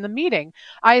said that in the meeting.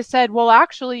 I said, well,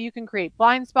 actually, you can create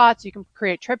blind spots, you can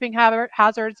create tripping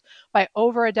hazards by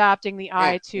over adapting the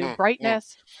eye to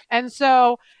brightness. And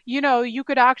so, you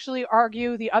could actually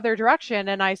argue the other direction.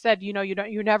 And I said, you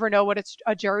never know what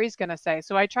a jury's going to say.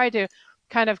 So I tried to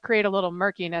kind of create a little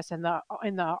murkiness in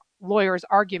the lawyer's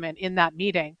argument in that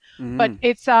meeting. But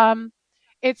it's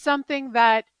something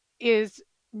that is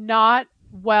not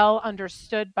well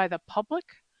understood by the public.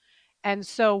 And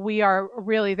so we are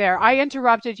really there. I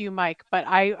interrupted you, Mike, but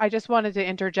I just wanted to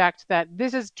interject that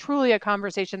this is truly a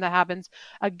conversation that happens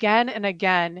again and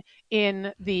again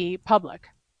in the public.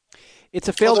 It's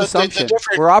a failed assumption.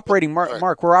 We're operating,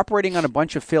 Mark, we're operating on a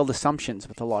bunch of failed assumptions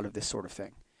with a lot of this sort of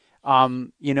thing.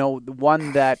 The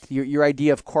one that your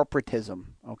idea of corporatism,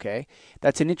 okay,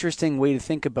 that's an interesting way to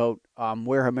think about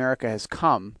where America has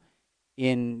come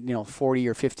in 40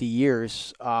 or 50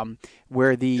 years,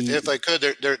 where if I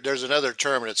could, there's another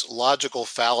term, and it's logical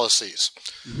fallacies.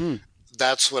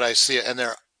 That's what I see, and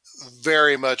they're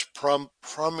very much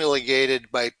promulgated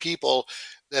by people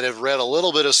that have read a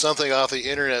little bit of something off the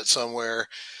internet somewhere,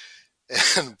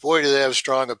 and boy, do they have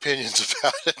strong opinions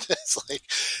about it. It's like,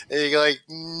 and you're like,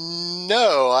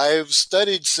 no, I've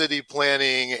studied city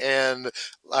planning, and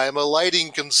I'm a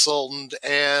lighting consultant,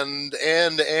 and.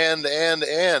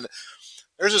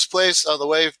 There's this place on the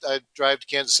way I drive to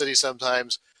Kansas City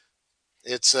sometimes.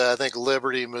 It's, I think,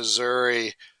 Liberty,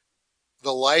 Missouri.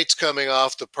 The lights coming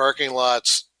off the parking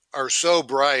lots are so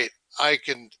bright, I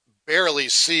can barely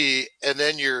see, and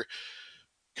then you're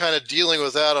kind of dealing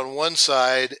with that on one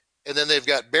side, and then they've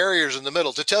got barriers in the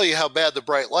middle to tell you how bad the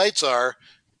bright lights are.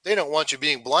 They don't want you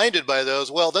being blinded by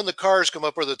those. Well, then the cars come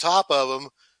up over the top of them.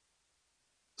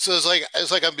 So it's like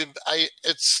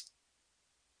it's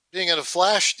being in a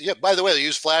flash. Yeah. By the way, they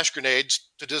use flash grenades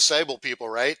to disable people,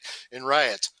 right, in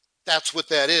riots. that's what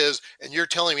that is, and you're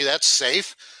telling me that's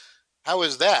safe? How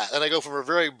is that? And I go from a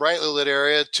very brightly lit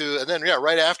area to, and then, yeah,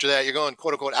 right after that, you're going,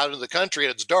 quote unquote, out into the country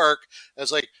and it's dark. And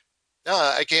it's like, no,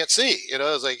 I can't see.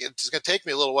 It's like, it's going to take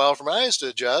me a little while for my eyes to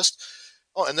adjust.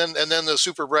 Oh, and then the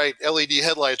super bright LED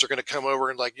headlights are going to come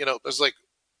over and, like, it's like,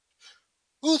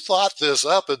 who thought this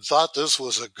up and thought this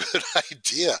was a good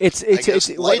idea? It's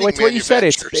what you said.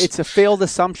 It's a failed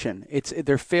assumption.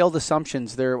 They're failed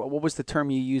assumptions. What was the term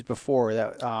you used before?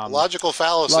 That logical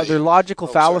fallacy. They're logical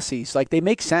fallacies. Sorry. Like, they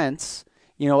make sense.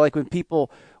 Like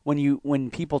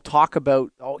when people talk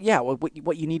about, oh yeah,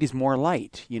 what you need is more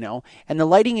light. And the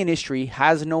lighting industry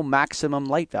has no maximum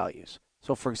light values.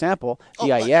 So, for example,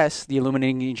 the IES, the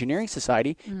Illuminating Engineering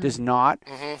Society, does not.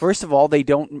 First of all, they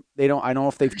don't. I don't know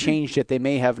if they've changed it. They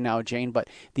may have now, Jane, but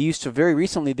they used to very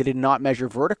recently. They did not measure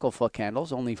vertical foot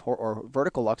candles, or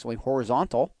vertical lux, only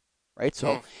horizontal, right?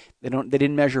 So they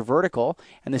didn't measure vertical.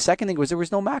 And the second thing was there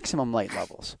was no maximum light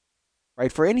levels,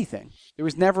 right, for anything. There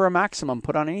was never a maximum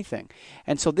put on anything.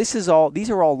 And so these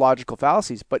are all logical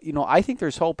fallacies. But I think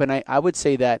there's hope, and I would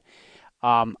say that.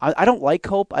 I don't like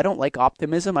hope. I don't like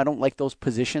optimism. I don't like those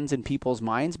positions in people's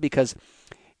minds because,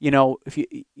 if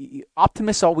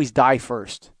optimists always die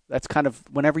first. That's kind of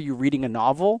whenever you're reading a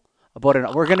novel about it.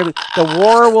 The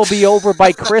war will be over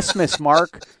by Christmas,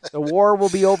 Mark. The war will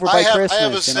be over by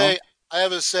Christmas. I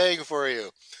have a saying for you.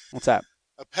 What's that?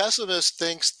 A pessimist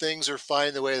thinks things are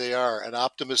fine the way they are. An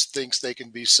optimist thinks they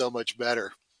can be so much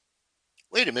better.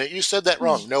 Wait a minute, you said that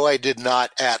wrong. No, I did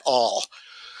not at all.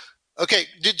 Okay,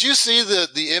 did you see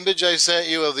the image I sent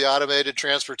you of the automated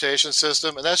transportation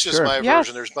system? And that's just my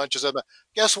version. There's bunches of them.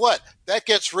 Guess what? That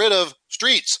gets rid of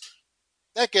streets.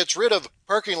 That gets rid of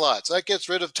parking lots. That gets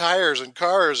rid of tires and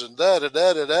cars and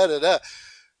da-da-da-da-da-da-da.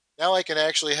 Now I can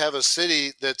actually have a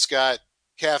city that's got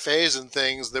cafes and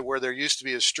things where there used to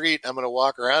be a street. I'm going to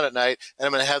walk around at night, and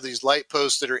I'm going to have these light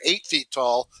posts that are 8 feet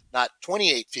tall, not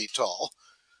 28 feet tall.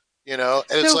 And so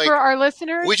it's like, for our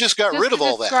listeners, we just got rid of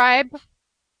all that. Describe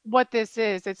what this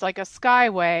is. It's like a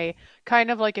skyway,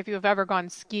 kind of like if you've ever gone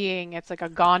skiing. It's like a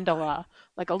gondola,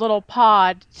 like a little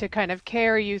pod to kind of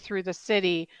carry you through the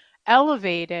city,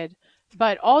 elevated,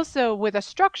 but also with a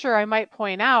structure, I might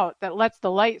point out, that lets the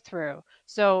light through.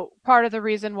 So part of the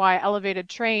reason why elevated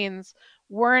trains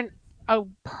weren't a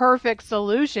perfect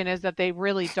solution is that they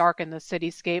really darken the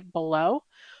cityscape below.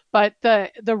 But the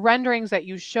renderings that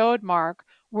you showed, Mark,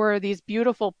 were these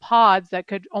beautiful pods that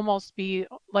could almost be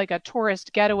like a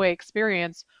tourist getaway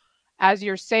experience as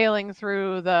you're sailing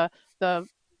through the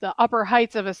upper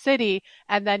heights of a city,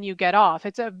 and then you get off.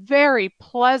 It's a very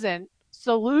pleasant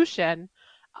solution,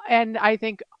 and I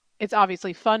think it's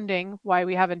obviously funding why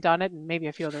we haven't done it, and maybe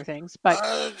a few other things. But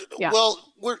yeah.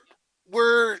 Well,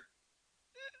 we're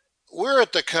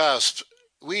at the cusp.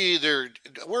 We're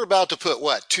about to put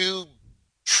 $2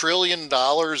 trillion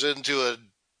into a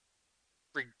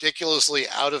ridiculously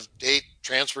out-of-date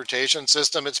transportation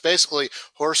system. It's basically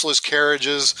horseless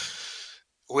carriages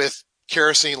with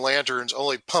kerosene lanterns,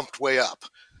 only pumped way up.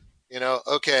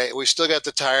 Okay, we still got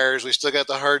the tires, we still got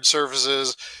the hard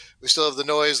surfaces, we still have the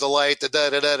noise, the light,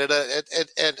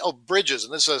 the and bridges,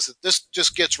 and this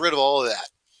just gets rid of all of that.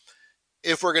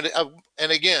 If we're gonna,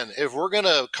 and again, if we're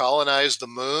gonna colonize the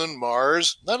moon,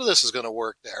 Mars, none of this is gonna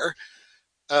work there.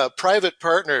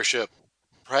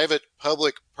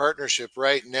 Private-public partnership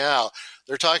right now.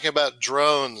 They're talking about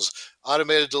drones,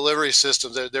 automated delivery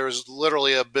systems. There was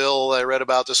literally a bill I read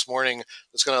about this morning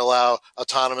that's going to allow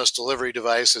autonomous delivery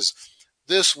devices.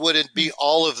 This wouldn't be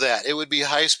all of that. It would be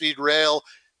high-speed rail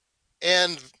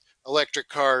and electric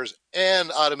cars and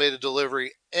automated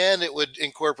delivery, and it would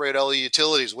incorporate all the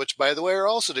utilities, which, by the way, are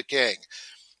also decaying.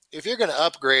 If you're going to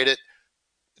upgrade it,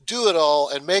 do it all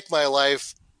and make my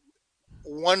life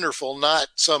wonderful, not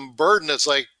some burden that's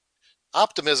like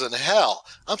optimism hell.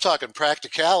 I'm talking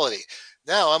practicality.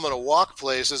 Now I'm going to walk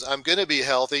places. I'm going to be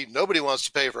healthy. Nobody wants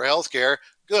to pay for health care.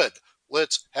 Good.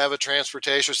 Let's have a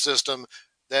transportation system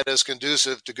that is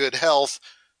conducive to good health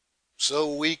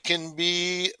so we can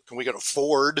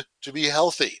afford to be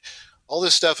healthy. All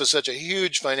this stuff is such a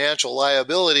huge financial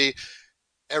liability.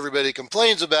 Everybody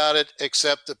complains about it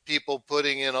except the people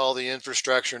putting in all the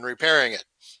infrastructure and repairing it.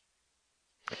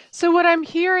 So what I'm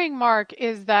hearing, Mark,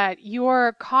 is that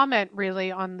your comment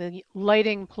really on the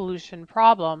lighting pollution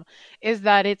problem is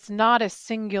that it's not a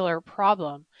singular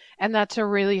problem, and that to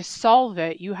really solve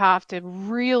it, you have to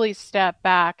really step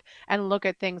back and look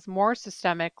at things more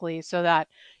systemically so that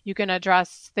you can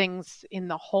address things in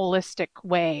the holistic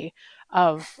way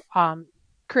of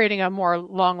creating a more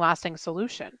long-lasting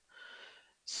solution.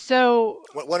 So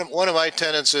one of my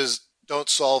tenets is don't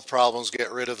solve problems,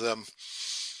 get rid of them.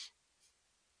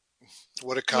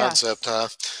 What a concept,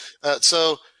 yes. Huh?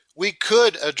 So we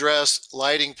could address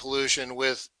lighting pollution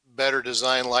with better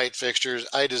design light fixtures.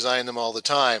 I design them all the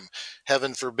time.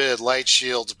 Heaven forbid, light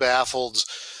shields,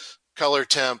 baffles, color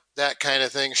temp, that kind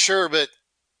of thing. Sure, but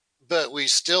we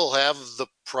still have the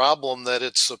problem that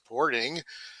it's supporting,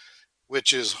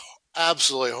 which is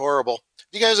absolutely horrible.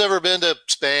 You guys ever been to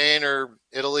Spain or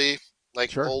Italy,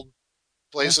 like sure. old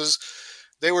places? Yeah.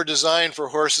 They were designed for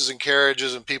horses and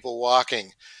carriages and people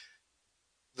walking.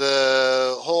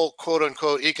 The whole quote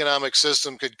unquote economic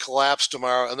system could collapse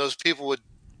tomorrow, and those people would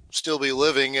still be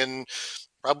living and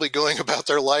probably going about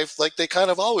their life like they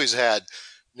kind of always had.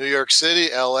 New York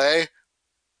City, LA,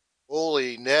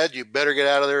 holy Ned, you better get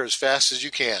out of there as fast as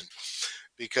you can,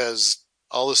 because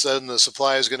all of a sudden the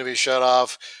supply is going to be shut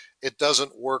off. It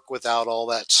doesn't work without all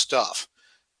that stuff.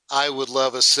 I would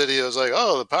love a city that was like,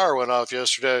 oh, the power went off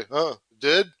yesterday. Oh, it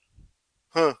did?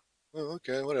 Huh. Oh,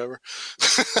 okay, whatever.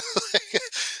 I'm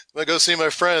going to go see my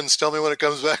friends. Tell me when it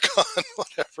comes back on,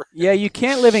 whatever. Yeah, you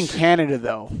can't live in Canada,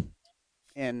 though,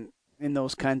 and in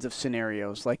those kinds of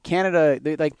scenarios. Like Canada,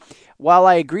 like, while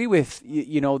I agree with,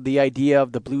 the idea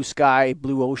of the blue sky,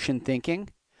 blue ocean thinking,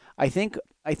 I think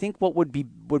what would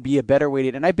be a better way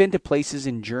to, and I've been to places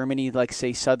in Germany, like,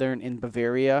 say, southern in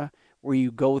Bavaria, where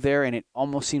you go there and it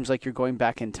almost seems like you're going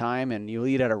back in time, and you'll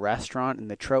eat at a restaurant and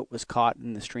the trout was caught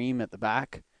in the stream at the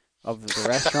back of the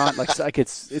restaurant. like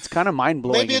it's kind of mind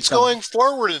blowing. Maybe it's going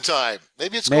forward in time.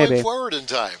 Going forward in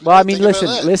time. Well, I mean,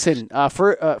 listen.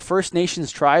 First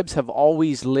Nations tribes have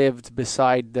always lived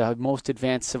beside the most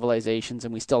advanced civilizations,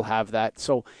 and we still have that.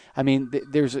 So, I mean,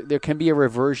 there can be a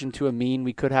reversion to a mean.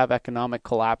 We could have economic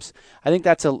collapse. I think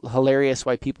that's hilarious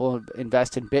why people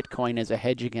invest in Bitcoin as a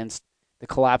hedge against the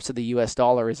collapse of the U.S.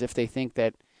 dollar, is if they think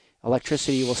that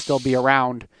electricity will still be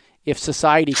around if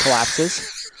society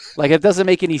collapses. Like, it doesn't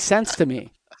make any sense to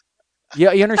me. You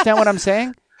understand what I'm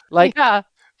saying? Like, yeah.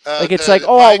 It's like,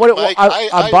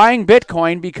 I'm buying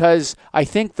Bitcoin because I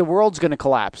think the world's going to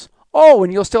collapse. Oh,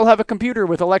 and you'll still have a computer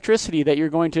with electricity that you're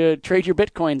going to trade your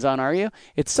Bitcoins on, are you?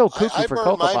 It's so kooky for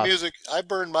Cocoa Puffs. I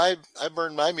burn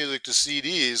my music to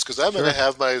CDs because I'm going to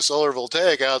have my solar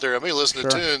voltaic out there. I'm going to listen to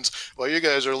tunes while you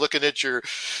guys are looking at your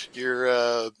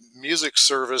music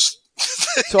service.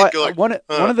 So one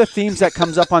of the themes that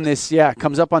comes up on this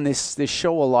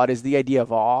show a lot is the idea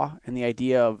of awe, and the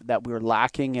idea of that we're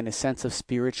lacking in a sense of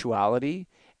spirituality,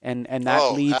 and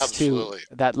that leads absolutely.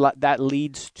 to that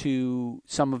leads to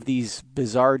some of these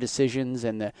bizarre decisions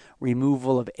and the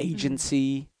removal of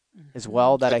agency as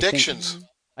well. That addictions.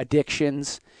 I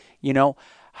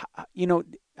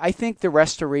think the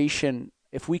restoration,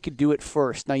 if we could do it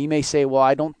first. Now, you may say, well,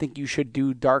 I don't think you should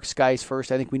do dark skies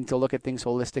first. I think we need to look at things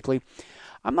holistically.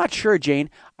 I'm not sure, Jane.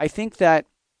 I think that,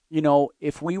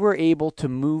 if we were able to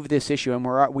move this issue,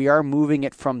 and we are moving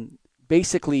it from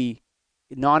basically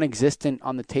non-existent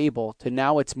on the table to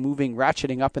now it's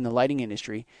ratcheting up in the lighting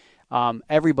industry.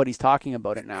 Everybody's talking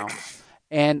about it now.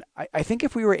 And I think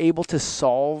if we were able to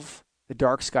solve the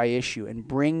dark sky issue and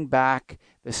bring back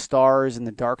the stars and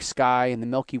the dark sky and the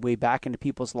Milky Way back into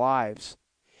people's lives,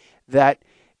 that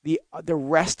the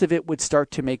rest of it would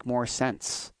start to make more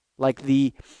sense. Like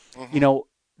the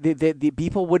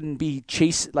people wouldn't be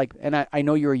and I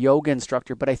know you're a yoga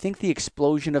instructor, but I think the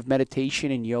explosion of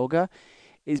meditation and yoga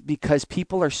is because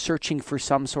people are searching for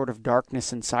some sort of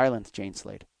darkness and silence, Jane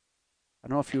Slade. I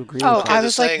don't know if you agree with that. I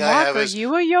was like, Mark, are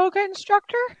you a yoga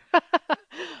instructor?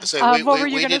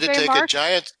 We need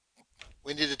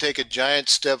to take a giant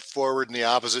step forward in the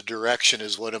opposite direction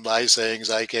is one of my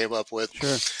sayings I came up with.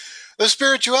 Sure. The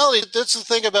spirituality, that's the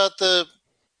thing about the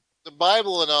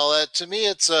Bible and all that. To me,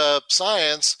 it's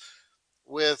science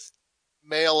with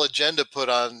male agenda put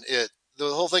on it.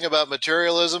 The whole thing about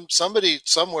materialism, somebody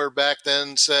somewhere back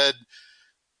then said,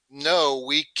 no,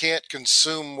 we can't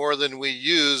consume more than we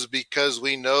use because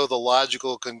we know the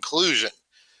logical conclusion.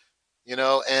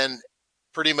 And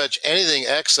pretty much anything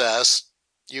excess,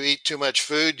 you eat too much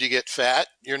food, you get fat,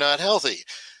 you're not healthy.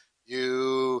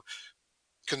 You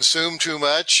consume too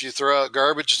much, you throw out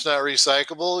garbage that's not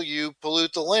recyclable, you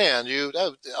pollute the land.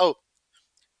 I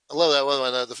love that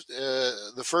one.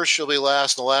 The first shall be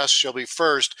last and the last shall be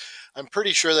first. I'm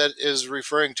pretty sure that is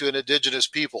referring to an indigenous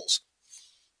peoples.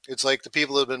 It's like the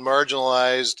people that have been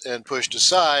marginalized and pushed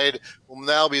aside will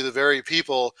now be the very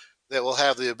people that will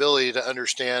have the ability to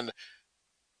understand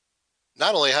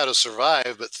not only how to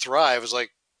survive, but thrive. It's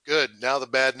like, good, now the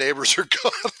bad neighbors are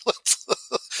gone.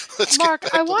 Let's Mark,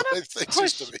 get back I want to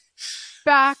push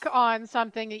back on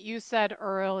something that you said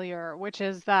earlier, which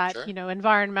is that,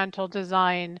 environmental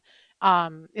design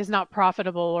is not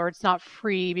profitable, or it's not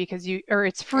free because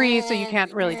it's free, so you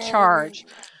can't really charge.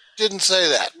 didn't say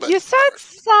that. But you said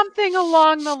something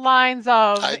along the lines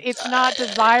of it's not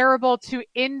desirable to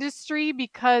industry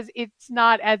because it's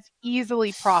not as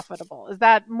easily profitable. Is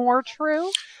that more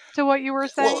true to what you were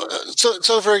saying? Well,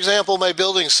 so for example, my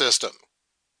building system,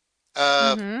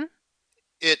 it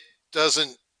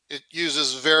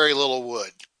uses very little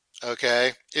wood.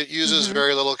 Okay, it uses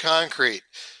very little concrete.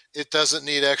 It doesn't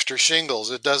need extra shingles.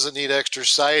 It doesn't need extra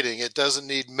siding. It doesn't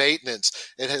need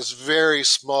maintenance. It has very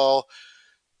small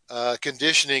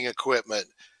conditioning equipment.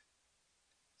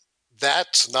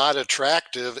 That's not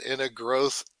attractive in a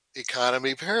growth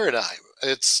economy paradigm.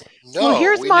 Well,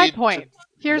 here's my point.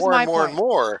 Here's more my and more point. and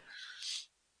more.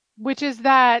 Which is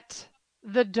that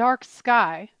the dark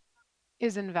sky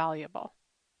is invaluable.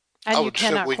 And you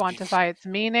cannot quantify its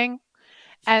meaning.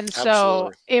 And so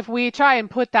Absolutely. if we try and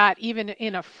put that even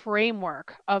in a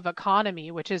framework of economy,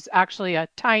 which is actually a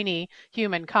tiny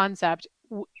human concept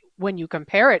when you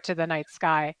compare it to the night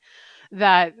sky,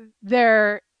 that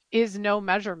there is no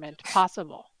measurement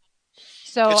possible.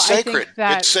 So it's sacred. I think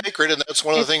that it's sacred, and that's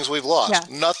one of the things we've lost.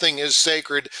 Yeah. Nothing is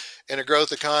sacred in a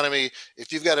growth economy.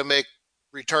 If you've got to make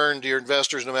return to your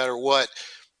investors no matter what,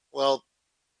 well,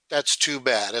 that's too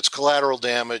bad. It's collateral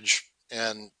damage,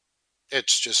 and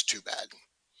it's just too bad.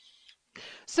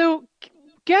 So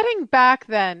getting back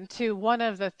then to one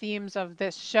of the themes of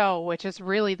this show, which is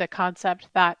really the concept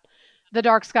that the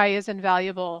dark sky is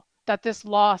invaluable, that this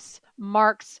loss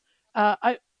marks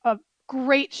a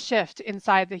great shift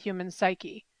inside the human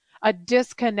psyche, a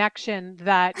disconnection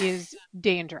that is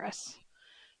dangerous.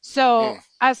 So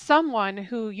as someone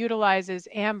who utilizes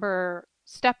amber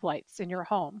step lights in your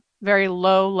home, very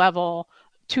low level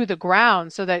to the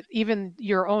ground, so that even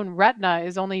your own retina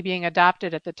is only being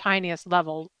adapted at the tiniest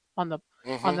level on the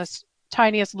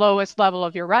tiniest lowest level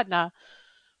of your retina,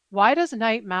 why does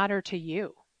night matter to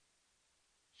you?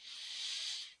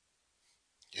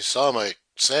 You saw my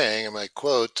saying and my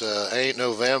quote, I ain't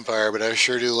no vampire, but I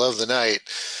sure do love the night.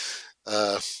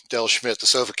 Del Schmidt, the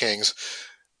Sofa Kings.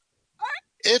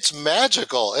 It's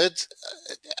magical.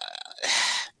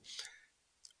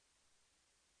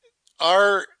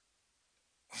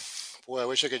 Boy, I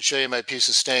wish I could show you my piece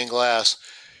of stained glass.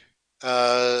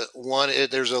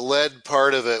 There's a lead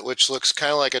part of it which looks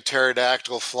kind of like a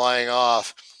pterodactyl flying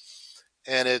off,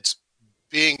 and it's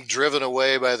being driven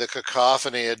away by the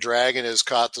cacophony. A dragon has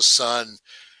caught the sun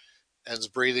and is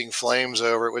breathing flames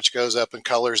over it, which goes up and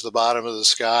colors the bottom of the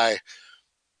sky.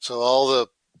 So all the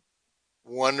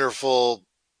wonderful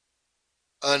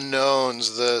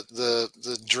unknowns,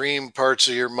 the dream parts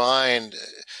of your mind,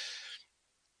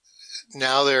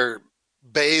 now they're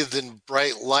bathed in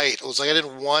bright light. It was like I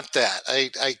didn't want that.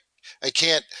 I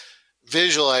can't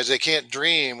visualize. I can't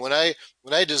dream. When I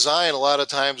design, a lot of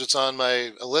times it's on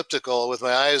my elliptical with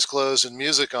my eyes closed and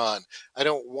music on. I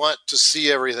don't want to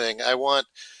see everything. I want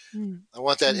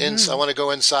that I want to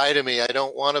go inside of me. I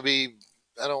don't want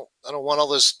all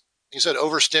this. You said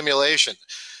overstimulation.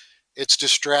 It's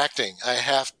distracting. I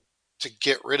have to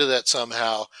get rid of that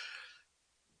somehow.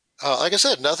 Like I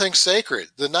said, nothing's sacred.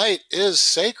 The night is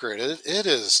sacred. It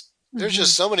is. There's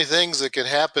just so many things that can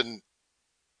happen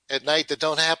at night that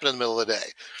don't happen in the middle of the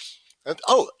day.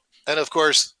 And of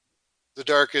course, the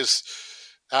darkest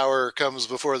hour comes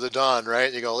before the dawn, right?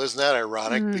 And you go, isn't that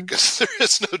ironic? Because there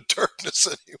is no darkness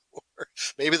anymore.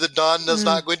 Maybe the dawn is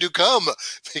not going to come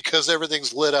because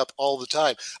everything's lit up all the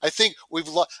time. I think we've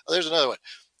lost. There's another one.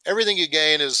 Everything you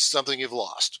gain is something you've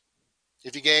lost.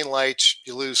 If you gain light,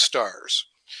 you lose stars.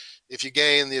 If you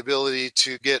gain the ability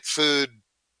to get food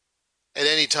at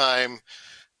any time,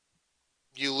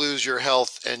 you lose your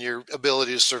health and your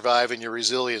ability to survive and your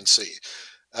resiliency.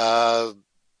 Mike,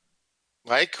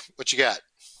 what you got?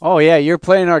 Oh yeah, you're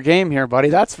playing our game here, buddy.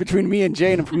 That's between me and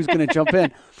Jane of who's going to jump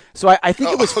in. So I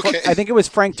think it was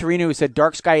Frank Torino who said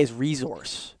dark sky is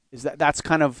resource. That's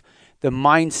kind of the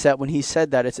mindset when he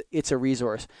said that it's a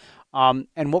resource.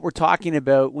 And what we're talking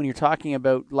about when you're talking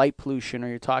about light pollution, or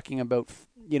you're talking about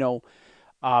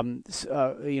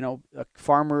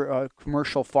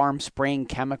commercial farm spraying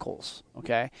chemicals.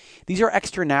 Okay, these are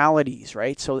externalities,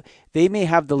 right? So they may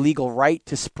have the legal right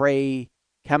to spray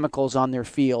chemicals on their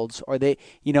fields, or the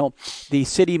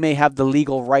city may have the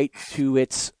legal right to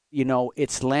its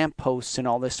lampposts and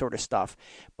all this sort of stuff.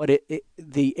 But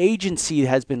the agency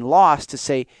has been lost to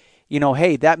say,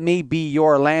 hey, that may be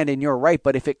your land and your right,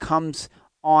 but if it comes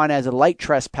on as a light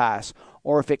trespass,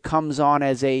 or if it comes on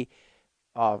as a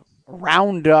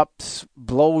Roundups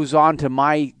blows onto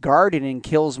my garden and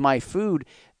kills my food,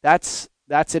 that's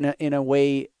in a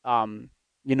way a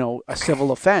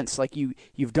civil offense. Like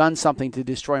you've done something to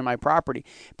destroy my property.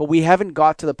 But we haven't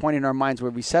got to the point in our minds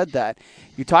where we said that.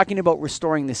 You're talking about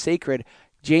restoring the sacred.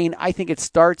 Jane, I think it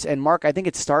starts, and Mark, I think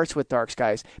it starts with dark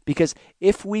skies, because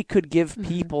if we could give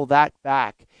people that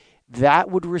back,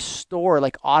 that would restore,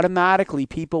 like automatically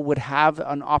people would have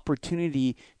an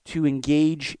opportunity to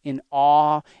engage in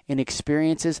awe and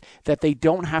experiences that they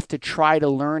don't have to try to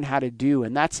learn how to do.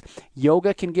 And that's,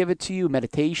 yoga can give it to you,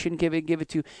 meditation give it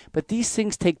to you, but these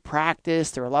things take practice.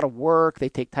 They're a lot of work. They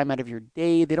take time out of your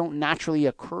day. They don't naturally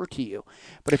occur to you.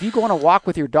 But if you go on a walk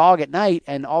with your dog at night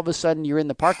and all of a sudden you're in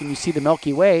the park and you see the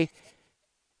Milky Way,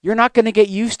 you're not going to get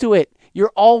used to it.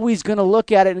 You're always going to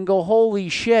look at it and go, holy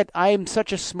shit, I am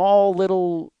such a small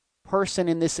little person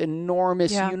in this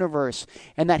enormous universe.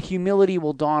 And that humility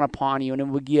will dawn upon you, and it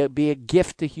will be a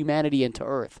gift to humanity and to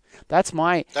Earth. That's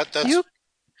my...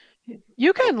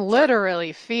 You can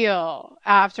literally feel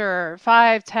after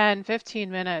 5, 10, 15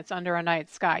 minutes under a night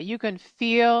sky, you can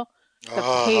feel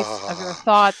the pace of your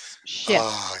thoughts shift.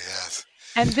 Oh, yes.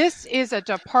 And this is a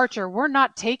departure we're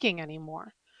not taking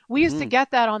anymore. We used to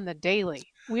get that on the daily.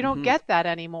 We don't get that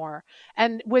anymore.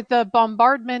 And with the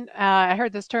bombardment, I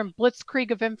heard this term,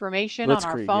 blitzkrieg of information on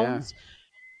our phones.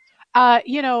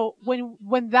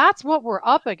 When that's what we're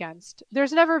up against,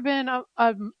 there's never been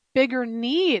a bigger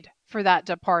need for that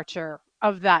departure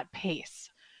of that pace.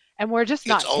 And we're just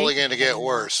not. It's only going to get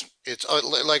worse. It's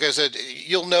like I said,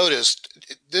 you'll notice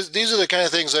these are the kind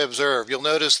of things I observe. You'll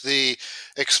notice the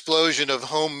explosion of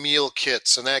home meal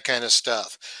kits and that kind of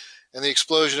stuff, and the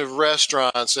explosion of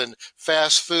restaurants and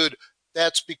fast food.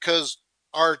 That's because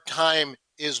our time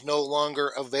is no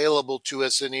longer available to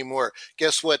us anymore.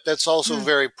 Guess what? That's also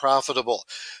very profitable.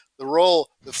 The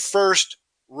first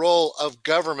role of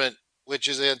government, which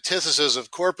is the antithesis of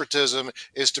corporatism,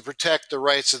 is to protect the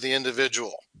rights of the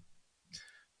individual.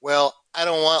 Well, I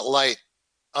don't want light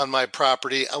on my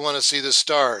property. I want to see the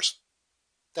stars.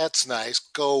 That's nice.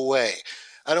 Go away.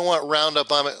 I don't want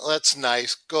Roundup on it. That's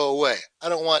nice. Go away.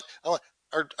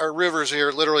 Our rivers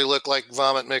here literally look like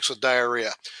vomit mixed with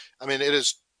diarrhea. I mean, it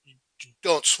is,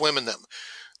 don't swim in them.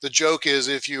 The joke is,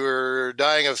 if you were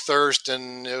dying of thirst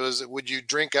and would you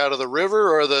drink out of the river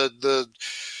or the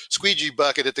squeegee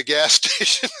bucket at the gas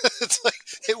station? It's like,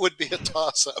 it would be a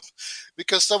toss up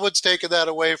because someone's taken that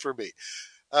away from me.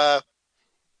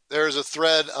 There's a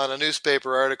thread on a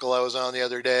newspaper article I was on the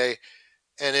other day,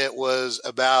 and it was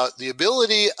about the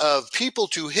ability of people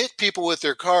to hit people with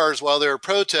their cars while they're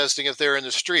protesting if they're in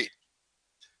the street.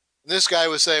 And this guy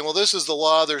was saying, well, this is the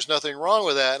law. There's nothing wrong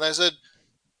with that. And I said,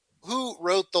 who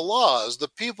wrote the laws? The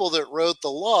people that wrote the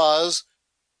laws,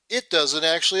 it doesn't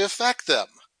actually affect them.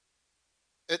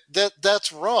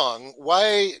 That's wrong.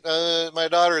 Why? My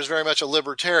daughter is very much a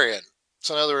libertarian.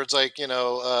 So in other words, like,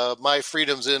 my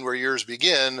freedoms end where yours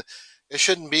begin. It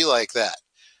shouldn't be like that.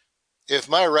 If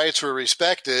my rights were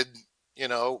respected,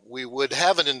 we would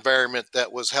have an environment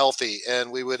that was healthy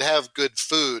and we would have good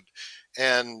food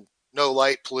and no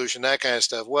light pollution, that kind of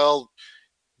stuff. Well,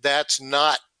 that's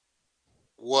not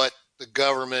what the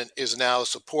government is now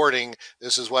supporting.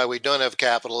 This is why we don't have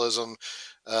capitalism.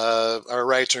 Our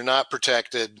rights are not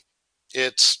protected.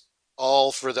 It's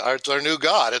all for it's our new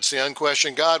God. It's the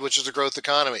unquestioned God, which is the growth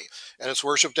economy, and it's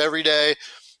worshipped every day.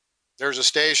 There's a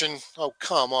station. Oh,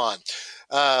 come on.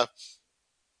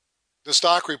 The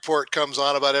stock report comes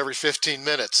on about every 15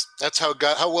 minutes. That's how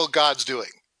well God's doing.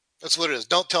 That's what it is.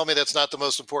 Don't tell me that's not the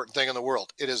most important thing in the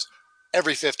world. It is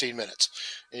every 15 minutes.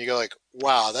 And you go like,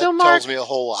 wow, that tells me a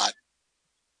whole lot.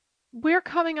 We're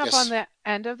coming up on the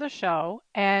end of the show.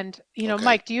 And,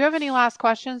 Mike, do you have any last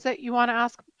questions that you want to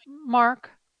ask Mark?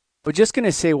 We're just going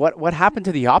to say, what happened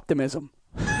to the optimism?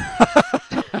 This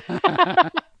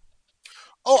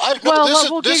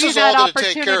is all going to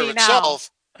take care of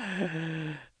itself.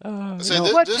 This is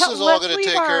all going to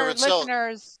take care of itself.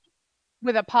 Listeners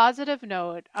with a positive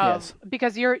note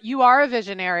because you are a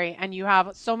visionary and you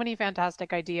have so many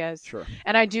fantastic ideas. Sure.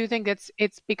 And I do think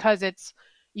it's because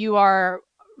you are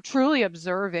truly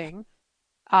observing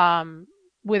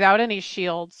without any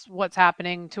shields what's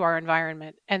happening to our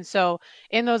environment. And so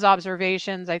in those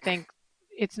observations, I think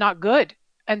it's not good.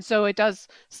 And so it does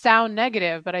sound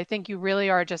negative, but I think you really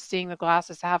are just seeing the glass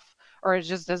as half, or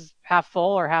just as half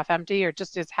full or half empty, or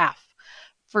just as half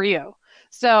for you.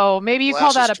 So maybe you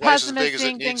call that a pessimist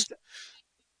seeing things.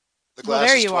 The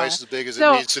glass is twice as big as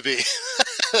it needs to be.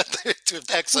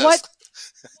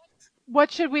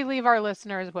 What should we leave our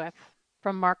listeners with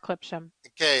from Mark Clipsham?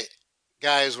 Okay,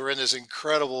 guys, we're in this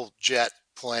incredible jet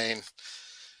plane.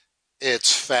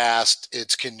 It's fast.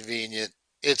 It's convenient.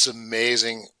 It's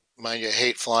amazing. Mind you, I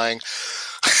hate flying.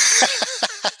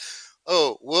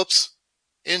 Oh, whoops.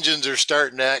 Engines are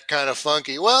starting to act kind of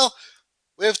funky. Well,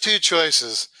 we have two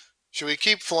choices. Should we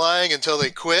keep flying until they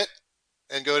quit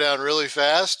and go down really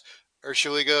fast? Or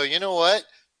should we go, you know what?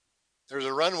 There's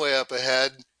a runway up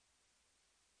ahead.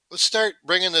 Let's start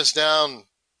bringing this down.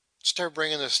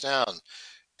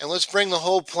 And let's bring the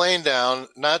whole plane down,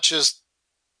 not just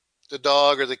the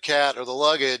dog or the cat or the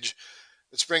luggage.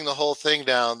 Let's bring the whole thing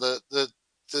down.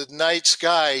 The night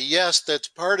sky, yes, that's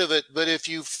part of it. But if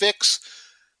you fix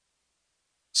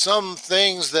some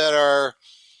things that are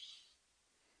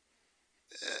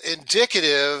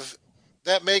indicative,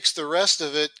 that makes the rest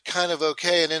of it kind of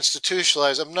okay and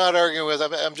institutionalized. I'm not arguing with.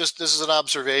 I'm just. This is an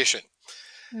observation.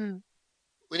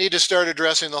 We need to start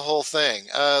addressing the whole thing.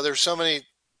 There's so many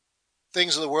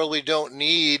things in the world we don't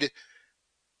need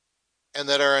and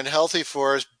that are unhealthy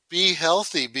for us. Be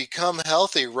healthy, become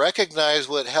healthy, recognize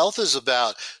what health is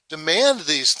about, demand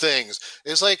these things.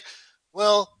 It's like,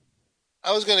 well,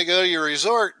 I was going to go to your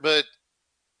resort, but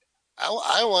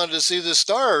I wanted to see the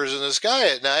stars in the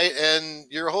sky at night,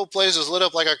 and your whole place is lit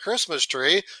up like a Christmas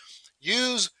tree.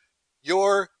 Use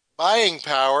your buying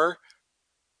power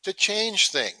to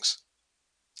change things.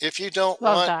 If you don't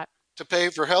want to pay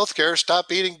for health care,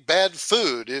 stop eating bad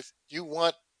food. If you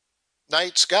want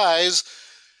night skies,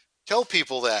 tell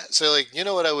people that. Say, like, you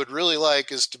know what I would really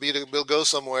like is to be able to go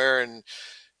somewhere and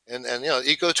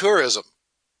ecotourism.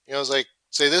 It's like,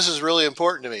 say, this is really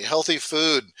important to me. Healthy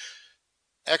food,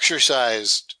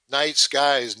 exercise, night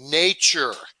skies,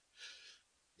 nature.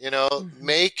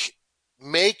 Make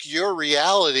your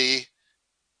reality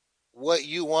what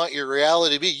you want your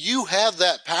reality to be. You have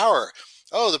that power.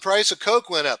 Oh, the price of Coke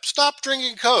went up. Stop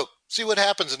drinking Coke. See what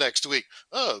happens next week.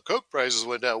 Oh, Coke prices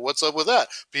went down. What's up with that?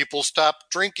 People stop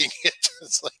drinking it.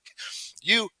 It's like,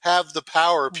 you have the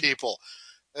power, people.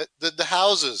 The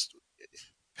houses,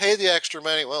 pay the extra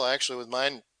money. Well, actually, with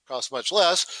mine, costs much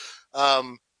less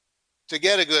to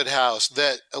get a good house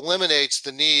that eliminates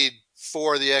the need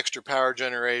for the extra power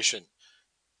generation.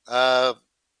 Live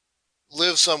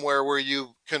somewhere where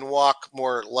you can walk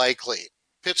more likely.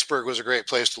 Pittsburgh was a great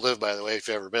place to live, by the way, if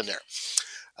you've ever been there.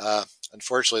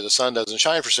 Unfortunately, the sun doesn't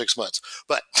shine for 6 months,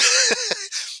 but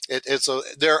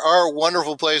there are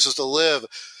wonderful places to live.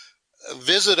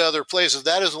 Visit other places.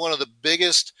 That is one of the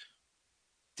biggest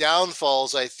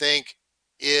downfalls, I think,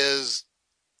 is,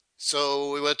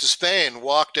 so we went to Spain,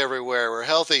 walked everywhere, we're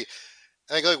healthy.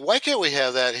 And I go, why can't we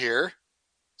have that here?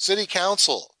 City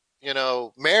council,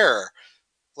 mayor,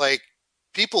 like,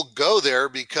 people go there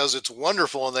because it's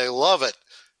wonderful and they love it.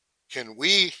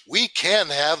 We can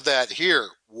have that here.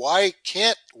 Why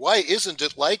isn't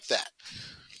it like that?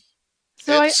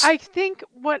 So I think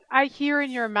what I hear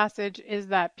in your message is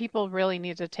that people really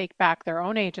need to take back their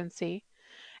own agency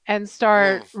and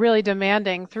start really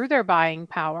demanding through their buying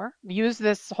power, use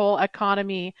this whole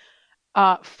economy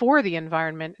for the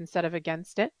environment instead of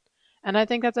against it. And I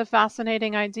think that's a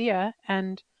fascinating idea.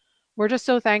 And we're just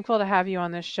so thankful to have you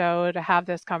on this show, to have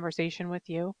this conversation with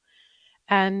you.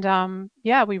 And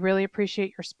we really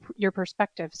appreciate your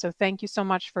perspective. So thank you so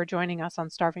much for joining us on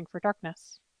Starving for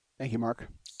Darkness. Thank you, Mark.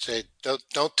 Say,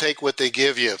 don't take what they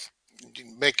give you.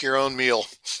 Make your own meal.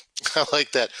 I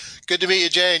like that. Good to meet you,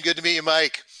 Jane. Good to meet you,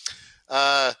 Mike.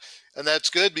 And that's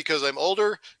good because I'm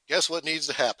older. Guess what needs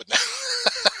to happen?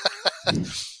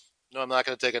 No, I'm not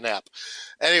going to take a nap.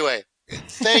 Anyway,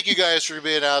 thank you guys for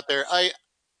being out there.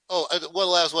 One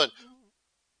last one.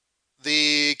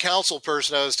 The council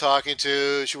person I was talking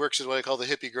to, she works at what I call the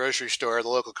hippie grocery store, the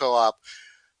local co-op.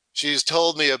 She's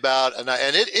told me about, and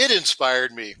it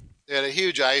inspired me. They had a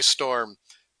huge ice storm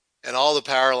and all the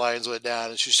power lines went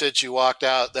down. And she said she walked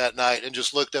out that night and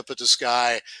just looked up at the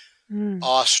sky,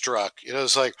 awestruck.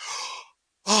 It's like,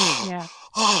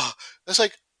 it's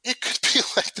like, it could be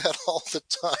like that all the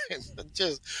time.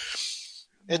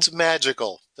 It's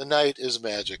magical. The night is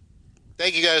magic.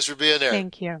 Thank you guys for being there.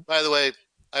 Thank you. By the way,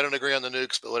 I don't agree on the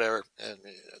nukes, but whatever. And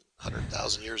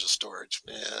 100,000 years of storage,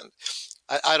 man.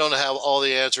 I don't have all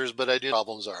the answers, but I do know what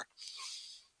problems are.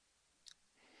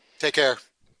 Take care.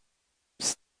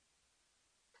 Psst.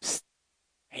 Psst.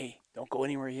 Hey, don't go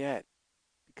anywhere yet,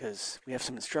 because we have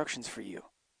some instructions for you.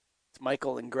 It's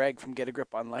Michael and Greg from Get a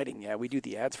Grip on Lighting. Yeah, we do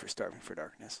the ads for Starving for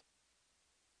Darkness.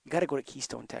 You got to go to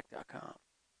KeystoneTech.com.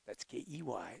 That's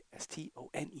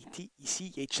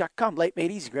KeyStonetech.com. Light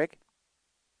made easy, Greg.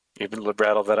 You've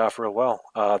rattled that off real well.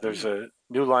 There's a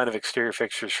new line of exterior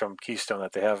fixtures from Keystone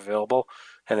that they have available,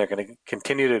 and they're going to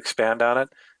continue to expand on it,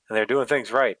 and they're doing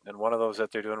things right. And one of those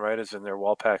that they're doing right is in their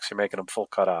wall packs, they're making them full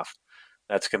cutoff.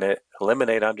 That's going to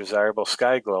eliminate undesirable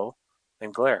sky glow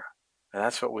and glare. And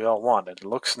that's what we all want. It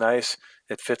looks nice.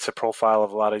 It fits the profile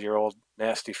of a lot of your old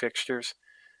nasty fixtures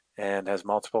and has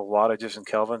multiple wattages and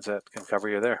kelvins that can cover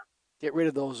you there. Get rid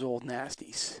of those old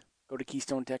nasties. Go to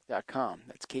KeystoneTech.com.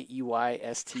 That's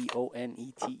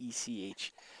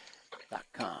KeyStonetech.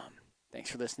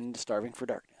 Thanks for listening to Starving for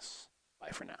Darkness.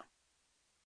 Bye for now.